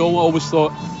of our goal, I always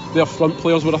thought their front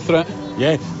players were a threat.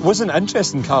 Yeah, it wasn't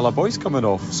interesting Carla Boyce coming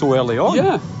off so early on.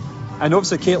 Yeah. And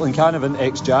obviously Caitlin Canavan,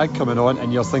 ex-Jag, coming on,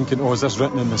 and you're thinking, is this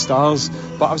written in the stars?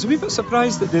 But I was a wee bit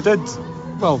surprised that they did.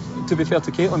 Well, to be fair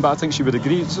to Caitlin, but I think she would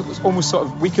agree, it's almost sort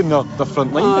of weakened their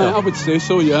front line there. I would say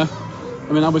so, yeah.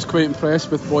 I mean, I was quite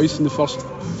impressed with Boyce in the first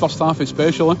half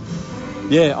especially.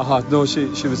 Yeah, no, she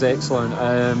was excellent,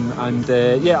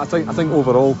 I think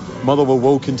overall Motherwell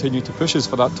will continue to push us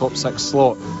for that top 6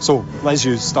 slot. So, Liz,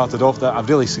 you started off that a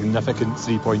really significant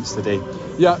 3 points today.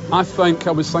 Yeah, I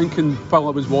was thinking while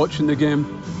I was watching the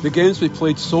game, the games we've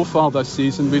played so far this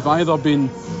season, we've either been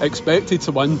expected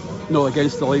to win,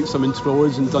 against the likes of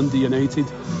Montrose and Dundee United,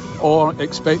 or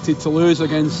expected to lose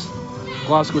against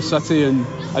Glasgow City and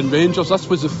Rangers. This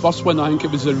was the first one. I think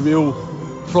it was a real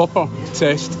proper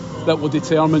test that will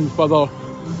determine whether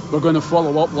we're going to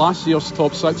follow up last year's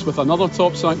top 6 with another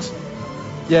top 6.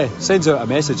 Yeah, sends out a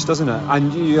message, doesn't it?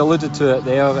 And you alluded to it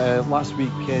there, last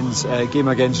weekend's game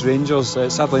against Rangers.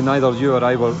 Sadly, neither you or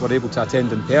I were able to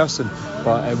attend in person,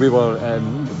 but we were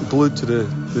glued to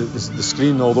the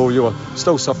screen, although you were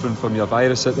still suffering from your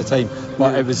virus at the time.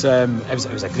 But it was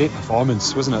a great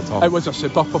performance, wasn't it, Tom? It was a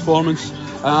super performance.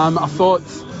 I thought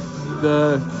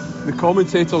the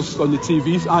commentators on the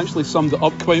TV actually summed it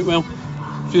up quite well.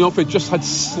 You know, if we just had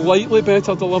slightly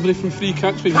better delivery from free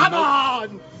kicks, come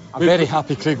on! I'm very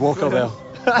happy Craig Walker there.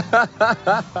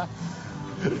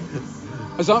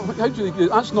 Is that,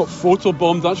 that's not photo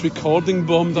bombed, that's recording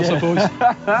bombed, I suppose.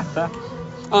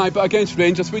 Aye, but against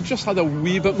Rangers, we just had a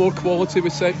wee bit more quality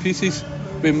with set pieces.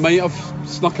 We might have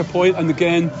snuck a point, and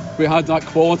again, we had that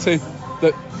quality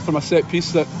that from a set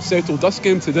piece that settled this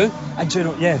game today. And you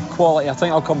know, quality. I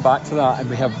think I'll come back to that. And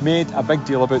we have made a big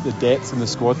deal about the depth in the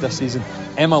squad this season.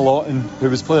 Emma Lawton, who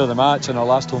was player of the match in our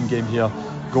last home game here,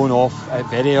 going off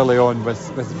very early on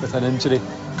with an injury.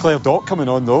 Claire Dock coming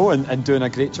on though and doing a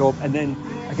great job. And then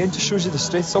again, just shows you the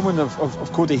strength. Someone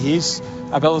of Cody Hayes'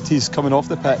 abilities coming off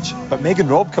the pitch, but Megan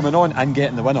Robb coming on and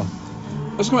getting the winner.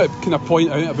 I was going to kind of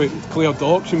point out about Claire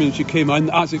Dock. I mean, she came in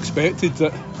as expected,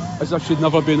 that as if she'd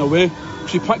never been away.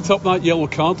 She picked up that yellow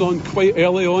card on quite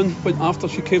early on after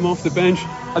she came off the bench,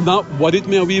 and that worried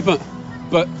me a wee bit.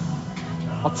 But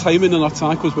her timing and her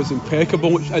tackles was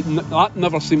impeccable. That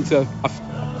never seemed to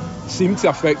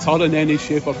affect her in any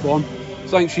shape or form.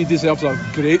 So I think she deserves a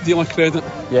great deal of credit.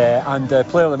 Yeah, and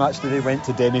player of the match today went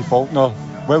to Demi Faulkner.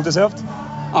 Well deserved?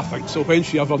 I think so. When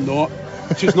she ever not.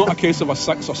 She's not a case of a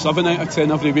 6 or 7 out of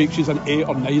 10 every week. She's an 8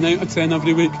 or 9 out of 10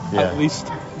 every week, at least.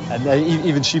 And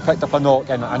even she picked up a knock,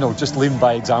 and I know, just leading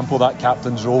by example, that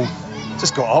captain's role,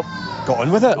 just got up, got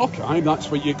on with it. Okay,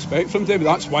 that's what you expect from Debbie.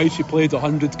 That's why she played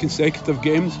 100 consecutive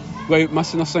games without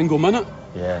missing a single minute.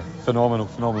 Yeah, phenomenal.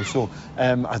 So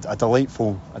a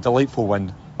delightful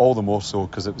win, all the more so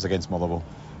because it was against Motherwell.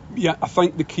 Yeah, I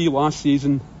think the key last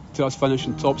season to us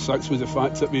finishing top 6 was the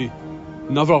fact that we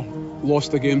never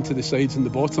lost a game to the sides in the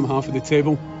bottom half of the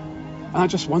table. And I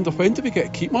just wonder, when do we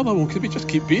get to keep Motherwell? Could we just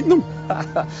keep beating them?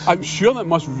 I'm sure that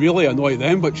must really annoy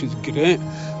them, which is great.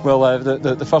 Well,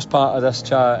 the first part of this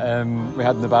chat we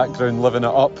had in the background, Living It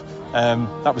Up,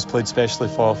 that was played specially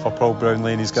for Paul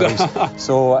Brownlee and his girls.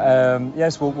 So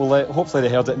yes, we'll hopefully they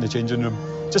heard it in the changing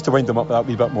room, just to wind them up that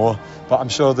wee bit more. But I'm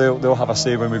sure they'll have a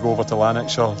say when we go over to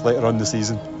Lanarkshire later on in the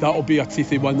season. That'll be a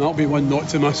teethy one. That'll be one not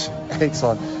to miss.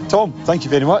 Excellent. Tom, thank you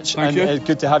very much. Thank you.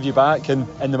 Good to have you back in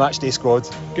the matchday squad.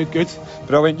 Good.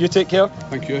 Brilliant. You take care.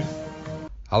 Thank you.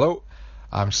 Hello.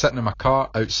 I'm sitting in my car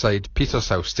outside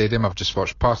Petershill Stadium. I've just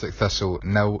watched Partick Thistle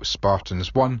 0,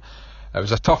 Spartans 1. It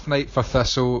was a tough night for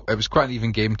Thistle. It was quite an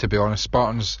even game, to be honest.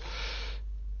 Spartans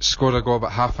scored a goal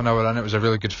about half an hour in. It was a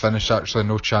really good finish, actually.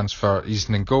 No chance for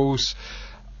easing in goals.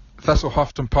 Thistle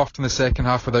huffed and puffed in the second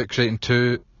half without creating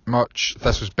too much.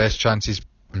 Thistle's best chances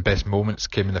and best moments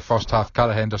came in the first half.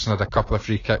 Cara Henderson had a couple of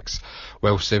free kicks,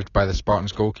 well saved by the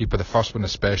Spartans goalkeeper. The first one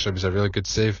especially was a really good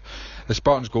save. The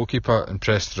Spartans goalkeeper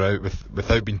impressed throughout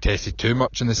without being tested too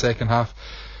much in the second half.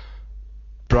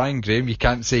 Brian Graham, you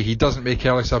can't say he doesn't make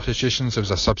early substitutions. There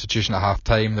was a substitution at half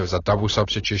time, there was a double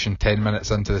substitution 10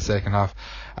 minutes into the second half,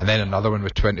 and then another one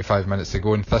with 25 minutes to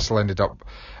go, and Thistle ended up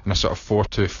in a sort of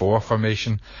 4-2-4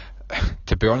 formation.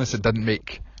 To be honest, it didn't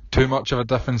make too much of a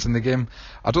difference in the game.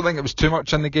 I don't think it was too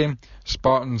much in the game.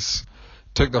 Spartans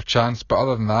took their chance, but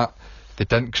other than that, they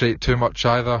didn't create too much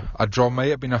either. A draw might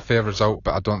have been a fair result,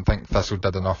 but I don't think Thistle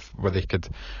did enough where they could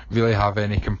really have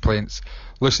any complaints.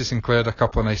 Lucy Sinclair had a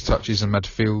couple of nice touches in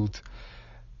midfield.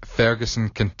 Ferguson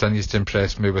continues to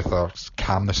impress me with her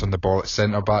calmness on the ball at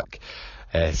centre back.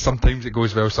 Sometimes it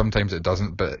goes well, sometimes it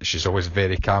doesn't, but she's always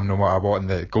very calm no matter what, and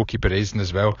the goalkeeper raising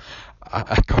as well.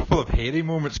 A couple of hairy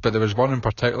moments, but there was one in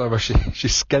particular where she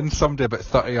skinned somebody about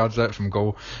 30 yards out from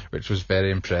goal, which was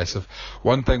very impressive.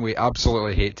 One thing we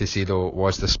absolutely hate to see though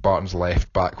was the Spartans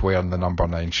left back wearing the number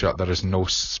 9 shirt. There is no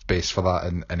space for that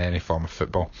in any form of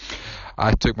football.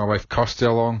 I took my wife Kirsty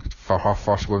along for her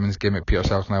first women's game at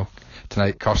Petershill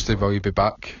tonight. Kirsty, will you be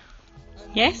back?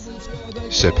 Yes.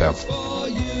 Superb.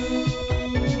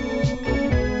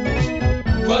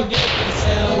 Forget the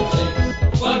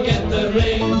Celtics, forget the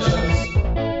Rangers.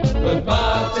 We're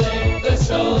Partick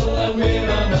Thistle and we're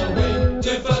on our way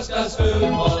to first class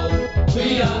football.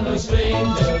 We are no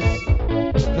strangers,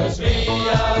 'cause we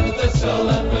are the Thistle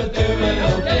and we're doing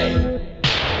okay.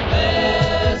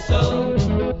 Thistle,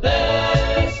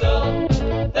 Thistle,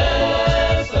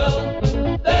 Thistle,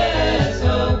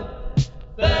 Thistle,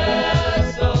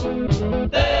 Thistle,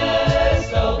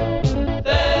 Thistle,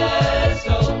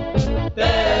 Thistle,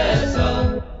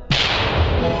 Thistle,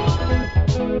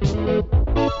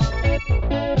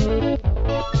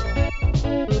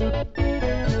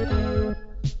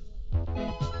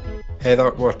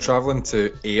 Heather, we're travelling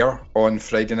to Ayr on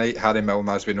Friday night. Harry Milne,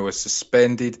 as we know, is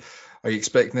suspended. Are you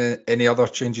expecting any other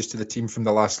changes to the team from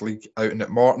the last league outing at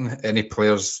Morton? Any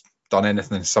players done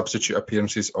anything in substitute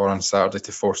appearances or on Saturday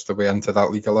to force their way into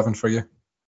that League 11 for you?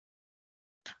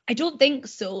 I don't think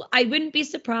so. I wouldn't be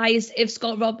surprised if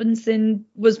Scott Robinson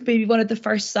was maybe one of the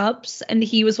first subs and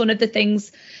he was one of the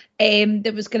things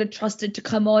that was kind of trusted to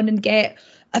come on and get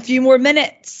a few more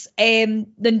minutes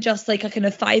than just like a kind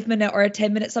of 5 minute or a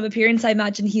 10-minute sub appearance. I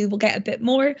imagine he will get a bit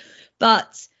more,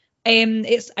 but I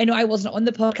know I wasn't on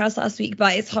the podcast last week,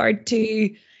 but it's hard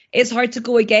to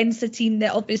go against a team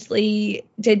that obviously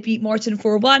did beat Morton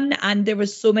 4-1, and there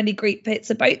was so many great bits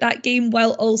about that game,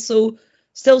 while also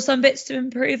still some bits to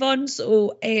improve on.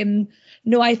 So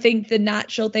no, I think the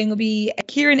natural thing will be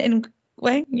Kieran and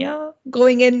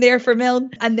going in there for Milne,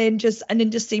 and then just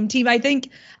same team. I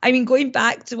mean, going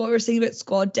back to what we were saying about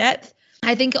squad depth,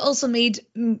 I think it also made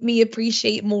me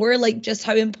appreciate more like just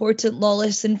how important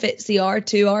Lawless and Fitzy are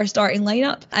to our starting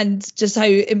lineup, and just how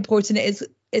important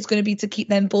it's going to be to keep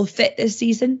them both fit this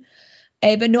season.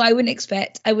 But no, I wouldn't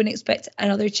expect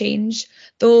another change,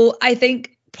 though. I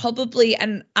think probably,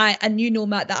 and you know,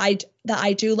 Matt, that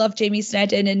I do love Jamie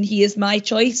Snedden and he is my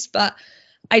choice, but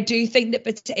I do think that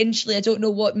potentially, I don't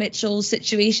know what Mitchell's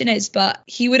situation is, but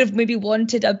he would have maybe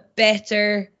wanted a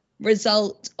better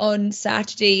result on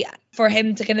Saturday for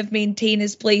him to kind of maintain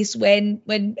his place when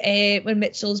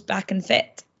Mitchell's back and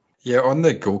fit. Yeah, on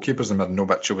the goalkeepers, I know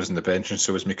Mitchell was in the bench and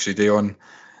so was McCready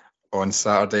on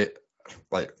Saturday.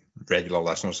 Like, regular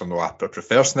listeners will know I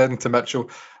prefer Snedden to Mitchell.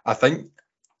 I think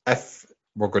if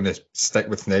we're going to stick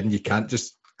with Snedden, you can't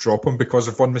just drop him because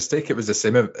of one mistake. It was the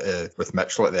same with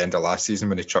Mitchell at the end of last season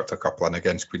when he chucked a couple in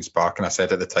against Queen's Park, and I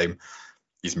said at the time,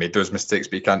 he's made those mistakes,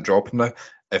 but you can't drop him now.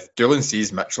 If Doolan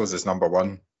sees Mitchell as his number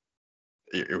one,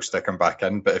 he'll stick him back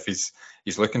in. But if he's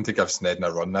looking to give Snedden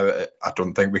a run now, I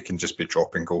don't think we can just be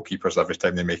dropping goalkeepers every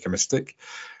time they make a mistake.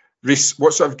 Reiss,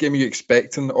 what sort of game are you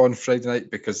expecting on Friday night?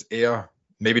 Because Ayr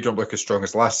maybe don't look as strong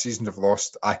as last season. They've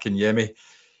lost Akinyemi.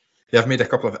 They have made a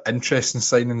couple of interesting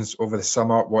signings over the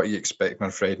summer. What are you expecting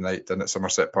on Friday night down at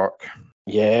Somerset Park?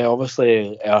 Yeah,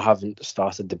 obviously Ayr haven't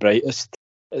started the brightest.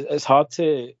 It's hard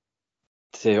to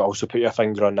also put your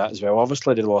finger on that as well.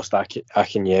 Obviously they lost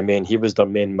Akinyemi, and he was their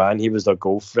main man. He was their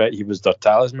goal threat. He was their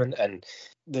talisman, and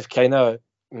they've kind of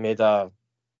made a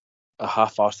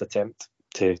half-arsed attempt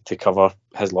to cover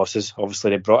his losses.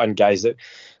 Obviously they brought in guys that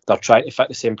they're trying to fit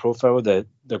the same profile. They're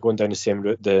going down the same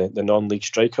route, the non-league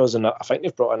strikers, and I think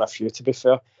they've brought in a few, to be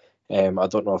fair. I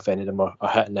don't know if any of them are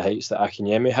hitting the heights that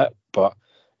Akinyemi hit, but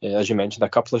as you mentioned, a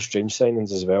couple of strange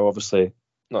signings as well. Obviously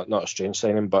not a strange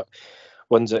signing, but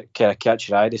ones that kind of catch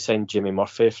your eye. They signed Jamie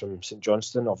Murphy from St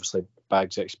Johnstone, obviously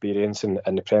bags of experience in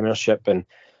the Premiership, and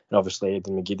obviously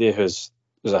Aidan McGeady, who's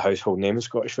a household name in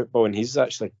Scottish football, and he's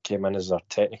actually came in as our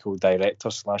technical director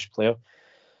 / player.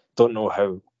 Don't know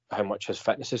how much his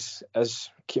fitness is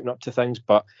keeping up to things,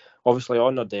 but obviously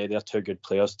on their day they're two good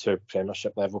players, two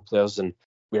Premiership level players, and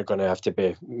we're going to have to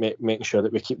be making sure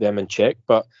that we keep them in check.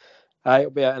 But it'll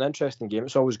be an interesting game.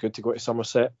 It's always good to go to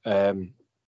Somerset.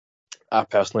 I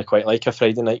personally quite like a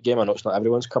Friday night game. I know it's not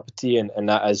everyone's cup of tea, and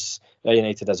that is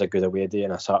United has a good away day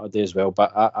and a Saturday as well,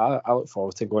 but I look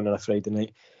forward to going on a Friday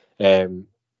night.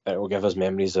 It will give us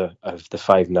memories of the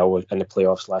 5-0 in the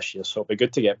playoffs last year, so it'll be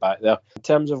good to get back there. In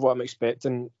terms of what I'm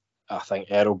expecting, I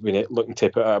think Ayr will be looking to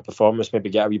put out a performance,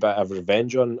 maybe get a wee bit of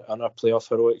revenge on our playoff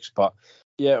heroics. But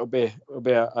yeah, it'll be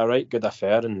a right good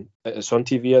affair, and it's on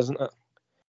TV, isn't it?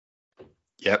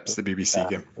 Yep, it's the BBC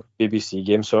game. BBC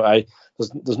game. So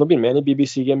there's not been many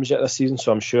BBC games yet this season,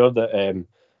 so I'm sure that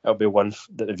it'll be one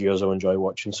that the viewers will enjoy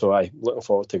watching. So looking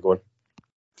forward to going.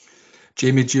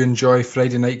 Jamie, do you enjoy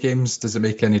Friday night games? Does it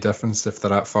make any difference if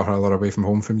they're at Firhill or away from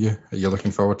home from you? Are you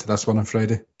looking forward to this one on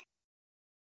Friday?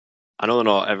 I know they're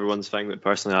not everyone's thing, but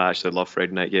personally I actually love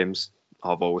Friday night games.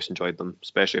 I've always enjoyed them,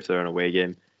 especially if they're an away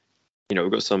game. You know,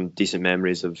 we've got some decent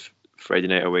memories of Friday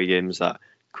night away games. That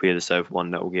Queen of the South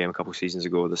 1-0 game a couple of seasons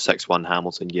ago, the 6-1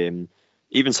 Hamilton game,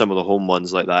 even some of the home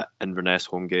ones like that Inverness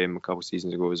home game a couple of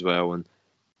seasons ago as well. And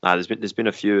there's been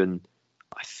a few, and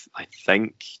I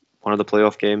think one of the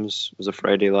playoff games was a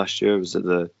Friday last year. Was it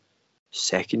the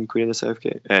second Queen of the South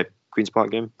game, Queen's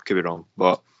Park game? Could be wrong,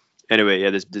 but anyway,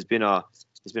 yeah, there's been a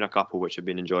couple which have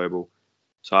been enjoyable.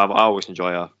 So I always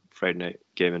enjoy a Friday night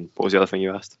game. And what was the other thing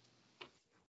you asked?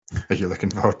 Are you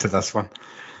looking forward to this one?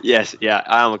 Yes, yeah,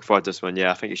 I am looking forward to this one. Yeah,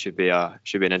 I think it should be an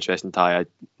interesting tie.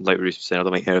 Like Reiss was saying, I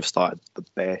don't think Ayr have started the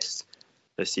best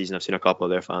this season. I've seen a couple of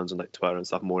their fans on like Twitter and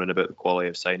stuff moaning about the quality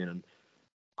of signing, and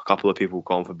a couple of people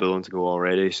calling for Ballon to go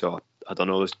already. So I don't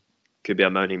know. This could be a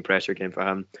mounting pressure game for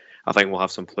him. I think we'll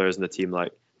have some players in the team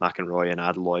like McInroy and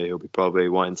Adeloy, who'll be probably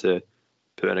wanting to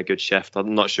put in a good shift.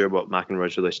 I'm not sure what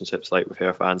McInroy's relationship's like with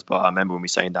Ayr fans, but I remember when we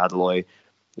signed Adeloy,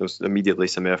 there was immediately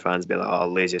some Ayr fans being like, "Oh,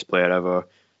 laziest player ever.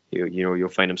 You'll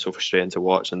find him so frustrating to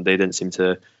watch," and they didn't seem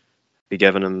to be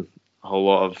giving him a whole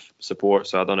lot of support.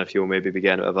 So I don't know if he'll maybe be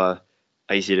getting a bit of a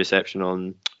icy reception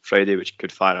on Friday, which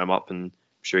could fire him up, and I'm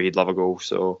sure he'd love a goal.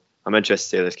 So I'm interested to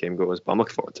see how this game goes, but I'm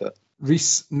looking forward to it.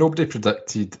 Reiss, nobody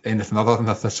predicted anything other than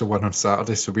the Thistle win on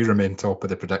Saturday, so we remain top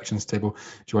of the predictions table.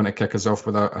 Do you want to kick us off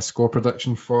with a score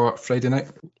prediction for Friday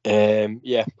night?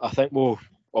 Yeah, I think we'll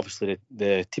obviously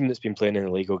the team that's been playing in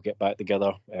the league will get back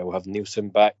together. We'll have Nielsen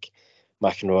back,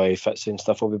 McInroy, Fitzy and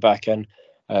stuff will be back in,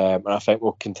 and I think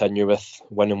we'll continue with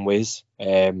winning ways,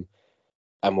 and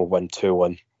we'll win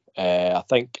 2-1.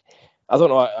 I don't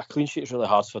know, a clean sheet is really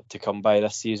hard to come by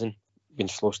this season. Been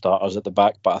slow starters at the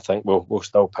back, but I think we'll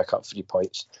still pick up 3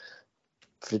 points.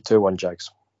 2-1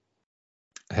 Jags.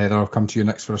 Heather, I'll come to you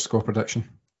next for a score prediction.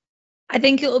 I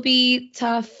think it'll be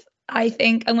tough. I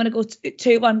think I'm going to go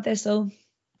 2-1 Thistle.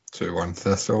 2-1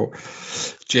 Thistle.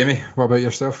 Jamie, what about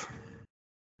yourself?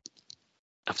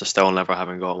 After still never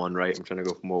having got one right, I'm trying to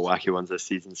go for more wacky ones this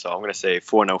season. So I'm going to say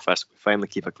 4-0 Thistle. We finally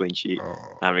keep a clean sheet,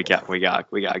 and we got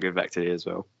a good victory as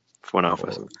well. 4-0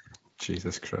 Thistle.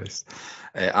 Jesus Christ.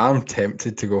 I'm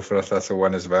tempted to go for a Thistle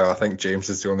win as well. I think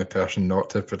James is the only person not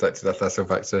to have predicted a Thistle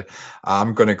victory.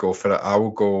 I'm going to go for it. I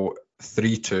will go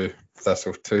 3-2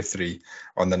 Thistle, 2-3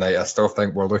 on the night. I still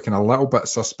think we're looking a little bit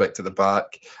suspect at the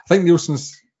back. I think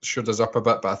Nielsen's showed us up a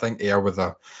bit, but I think Ayr with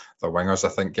the wingers, I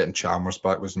think getting Chalmers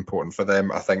back was important for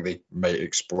them. I think they might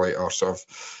exploit our sort of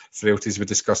frailties we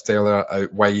discussed earlier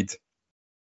out wide.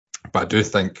 But I do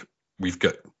think we've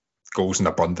got goals in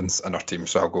abundance in our team,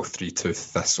 so I'll go 3-2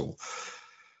 Thistle.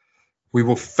 We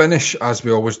will finish, as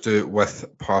we always do,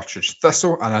 with Partridge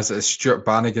Thistle, and as it is Stuart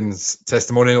Bannigan's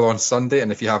testimonial on Sunday,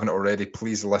 and if you haven't already,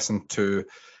 please listen to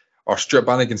our Stuart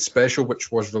Bannigan special,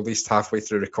 which was released halfway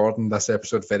through recording this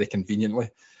episode very conveniently.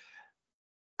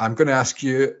 I'm going to ask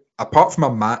you, apart from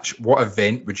a match, what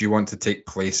event would you want to take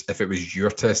place if it was your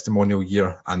testimonial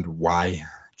year, and why?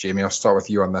 Jamie, I'll start with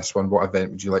you on this one. What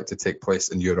event would you like to take place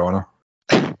in your honour?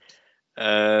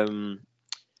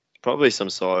 Probably some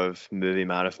sort of movie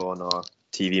marathon or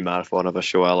TV marathon of a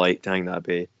show I liked. I think that'd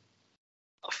be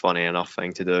a funny enough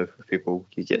thing to do. If people,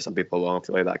 you get some people along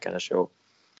to like that kind of show.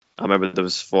 I remember there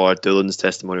was, for Doolan's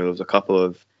testimony, there was a couple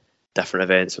of different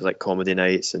events. It was like comedy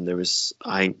nights, and there was,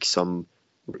 I think, some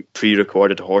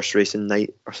pre-recorded horse racing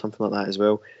night or something like that as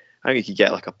well. I think you could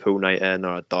get like a pool night in,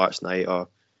 or a darts night, or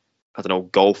I don't know,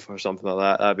 golf or something like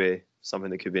that. That'd be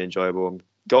something that could be enjoyable.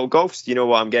 Golf's, you know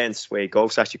what, I'm getting swayed.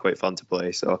 Golf's actually quite fun to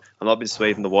play, so I'm not been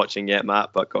swayed in the watching yet,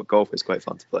 Matt, but golf is quite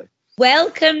fun to play.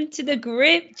 Welcome to the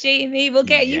group, Jamie. We'll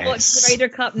get you watching the Ryder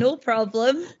Cup, no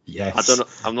problem. Yes. I don't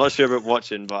know, I'm not sure about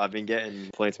watching, but I've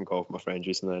been playing some golf with my friends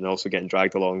recently, and also getting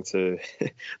dragged along to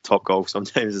Top Golf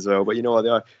sometimes as well. But you know what, they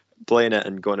are playing it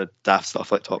and going to daft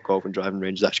stuff like Top Golf and driving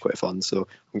range is actually quite fun. So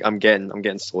I'm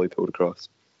getting slowly pulled across.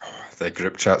 The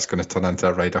group chat's going to turn into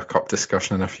a Ryder Cup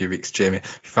discussion in a few weeks, Jamie.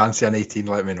 If you fancy an 18,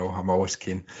 let me know. I'm always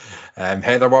keen.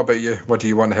 Heather, what about you? What do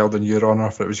you want held in your honour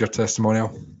if it was your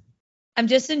testimonial? I'm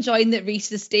just enjoying that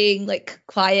Reiss is staying like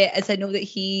quiet, as I know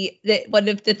that one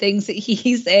of the things that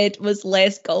he said was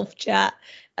less golf chat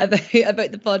about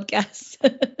the podcast.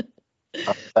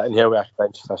 I'm sitting here with a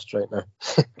clenched fist right now.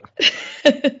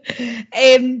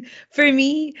 For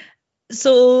me,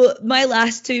 so my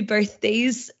last 2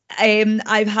 birthdays,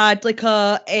 I've had like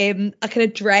a kind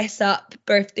of dress up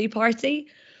birthday party.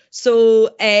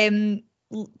 So 2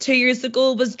 years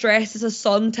ago was dressed as a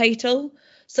song title.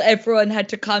 So everyone had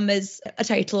to come as a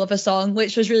title of a song,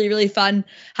 which was really, really fun.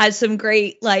 Had some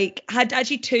great, had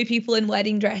actually 2 people in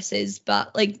wedding dresses,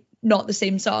 but not the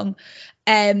same song.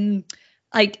 One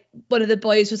of the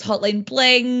boys was Hotline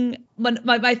Bling.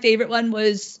 My favourite one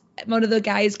was, one of the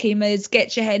guys came as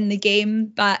Get Your Head in the Game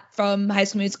back from High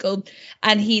School Musical,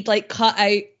 and he'd cut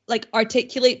out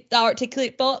articulate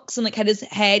box and had his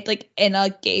head in a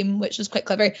game, which was quite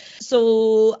clever.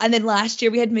 So, and then last year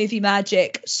we had movie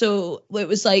magic, so it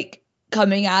was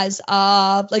coming as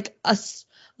someone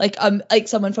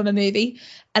from a movie,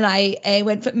 and I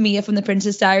went for Mia from The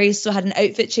Princess Diaries, so I had an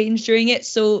outfit change during it.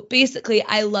 So basically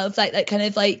I love that kind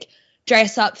of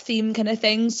dress up theme kind of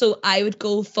thing, so I would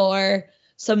go for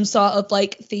some sort of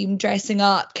theme dressing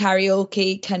up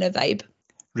karaoke kind of vibe.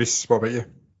 Reiss, what about you?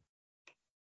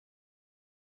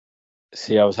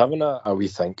 See, I was having a wee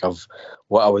think of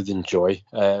what I would enjoy,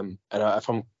 and if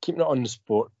I'm keeping it on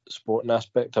the sporting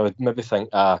aspect, I would maybe think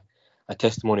a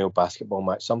testimonial basketball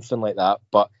match, something like that.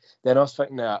 But then I was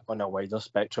thinking that on a wider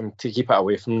spectrum to keep it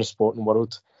away from the sporting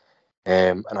world,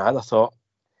 and I had a thought,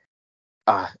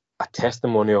 a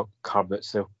testimonial car boot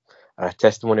sale or a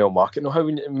testimonial market. No, how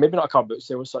maybe not a car boot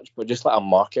sale as such, but just like a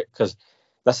market, because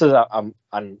this is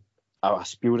a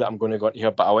spiel that I'm going to go into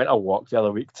here. But I went a walk the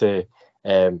other week to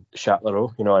Shatler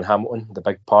Row, you know, in Hamilton, the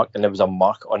big park, and there was a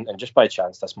market on, and just by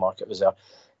chance this market was there,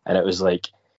 and it was like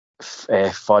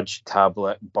fudge,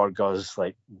 tablet, burgers,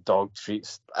 like dog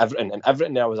treats, everything, and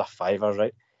everything there was a £5,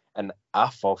 right? And I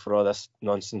fall for all this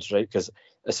nonsense, right? Because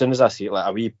as soon as I see it,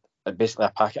 like basically a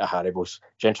packet of Haribos,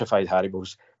 gentrified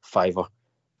Haribos, £5,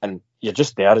 and you're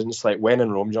just there, and it's like when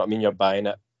in Rome, do you know what I mean? You're buying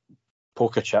it.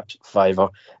 Poker chips, £5,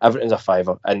 everything's a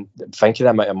 £5, and think of the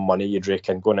amount of money you'd rake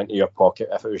in going into your pocket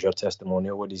if it was your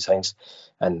testimonial with these things,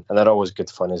 and they're always good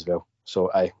fun as well.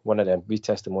 So one of them,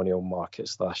 testimonial market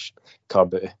 / car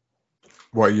booty.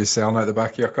 What are you selling out the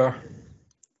back of your car?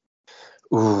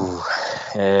 Ooh,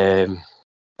 I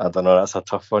don't know, that's a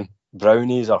tough one.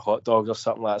 Brownies or hot dogs or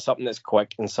something like that, something that's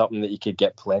quick and something that you could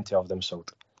get plenty of them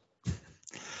sold.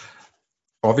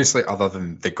 Obviously, other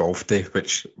than the golf day,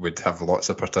 which would have lots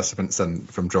of participants in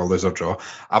from Draw, Lose or Draw,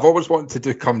 I've always wanted to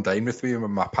do Come Dine With Me with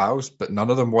my pals, but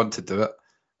none of them want to do it.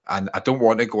 And I don't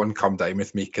want to go and Come Dine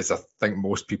With Me because I think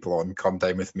most people on Come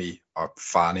Dine With Me are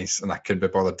fannies and I couldn't be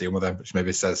bothered dealing with them, which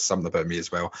maybe says something about me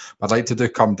as well. But I'd like to do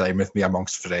Come Dine With Me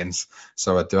amongst friends.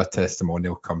 So I'd do a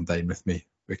testimonial Come Dine With Me.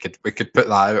 We could put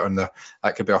that out on that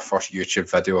could be our first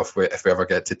YouTube video if we ever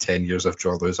get to 10 years of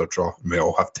Draw, Lose or Draw, and we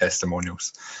all have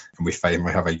testimonials and we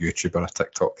finally have a YouTube or a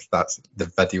TikTok. That's the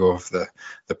video of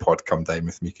the pod Come Dine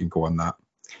With Me can go on that.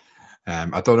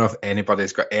 I don't know if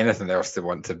anybody's got anything else they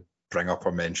want to bring up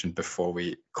or mention before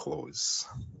we close.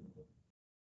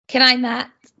 Can I,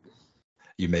 Matt?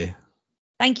 You may.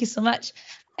 Thank you so much.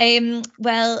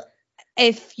 Well,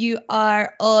 if you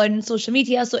are on social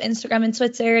media, so Instagram and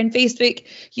Twitter and Facebook,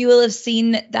 you will have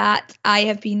seen that I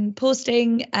have been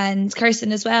posting, and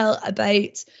Kirsten as well,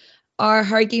 about our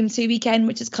Her Game 2 weekend,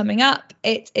 which is coming up.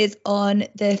 It is on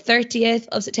the 30th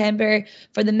of September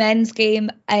for the men's game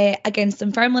against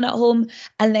Dunfermline at home.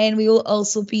 And then we will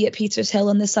also be at Petershill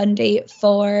on the Sunday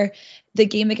for the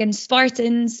game against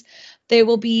Spartans. There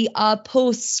will be a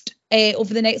post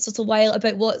over the next little while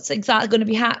about what's exactly going to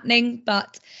be happening,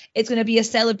 but it's going to be a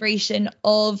celebration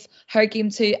of Her Game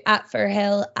 2 at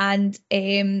Firhill and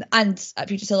at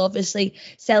Petershill, obviously,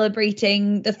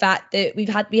 celebrating the fact that we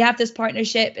have this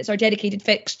partnership. It's our dedicated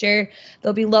fixture.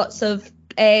 There'll be lots of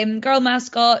girl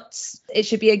mascots. It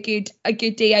should be a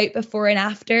good day out before and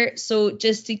after. So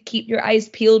just to keep your eyes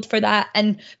peeled for that,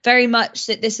 and very much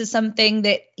that this is something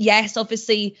that, yes,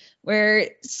 obviously we're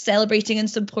celebrating and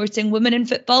supporting women in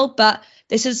football, but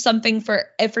this is something for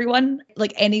everyone.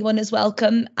 Like, anyone is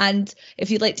welcome. And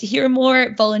if you'd like to hear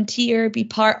more, volunteer, be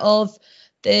part of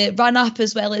the run up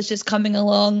as well as just coming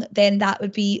along, then that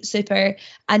would be super.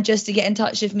 And just to get in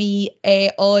touch with me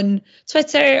on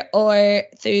Twitter or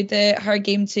through the Her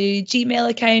Game 2 Gmail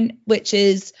account, which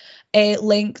is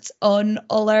linked on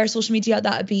all our social media,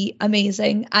 that would be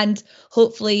amazing. And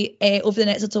hopefully over the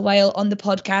next little while on the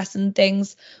podcast and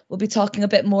things, we'll be talking a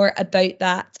bit more about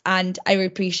that. And I really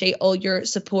appreciate all your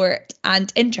support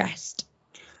and interest.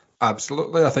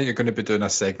 Absolutely. I think you're going to be doing a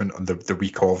segment on the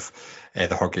week of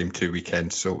the Her Game 2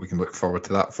 weekend, so we can look forward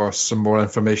to that for some more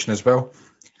information as well.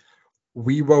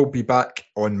 We will be back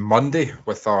on Monday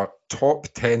with our top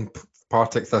 10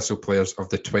 Partick Thistle players of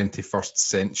the 21st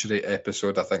century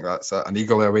episode. I think that's an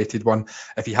eagerly awaited one.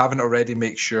 If you haven't already,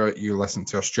 make sure you listen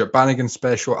to our Stuart Bannigan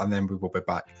special, and then we will be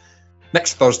back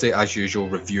next Thursday, as usual,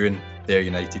 reviewing their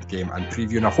United game and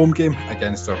previewing a home game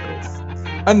against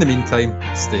Arbroath. In the meantime,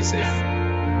 stay safe.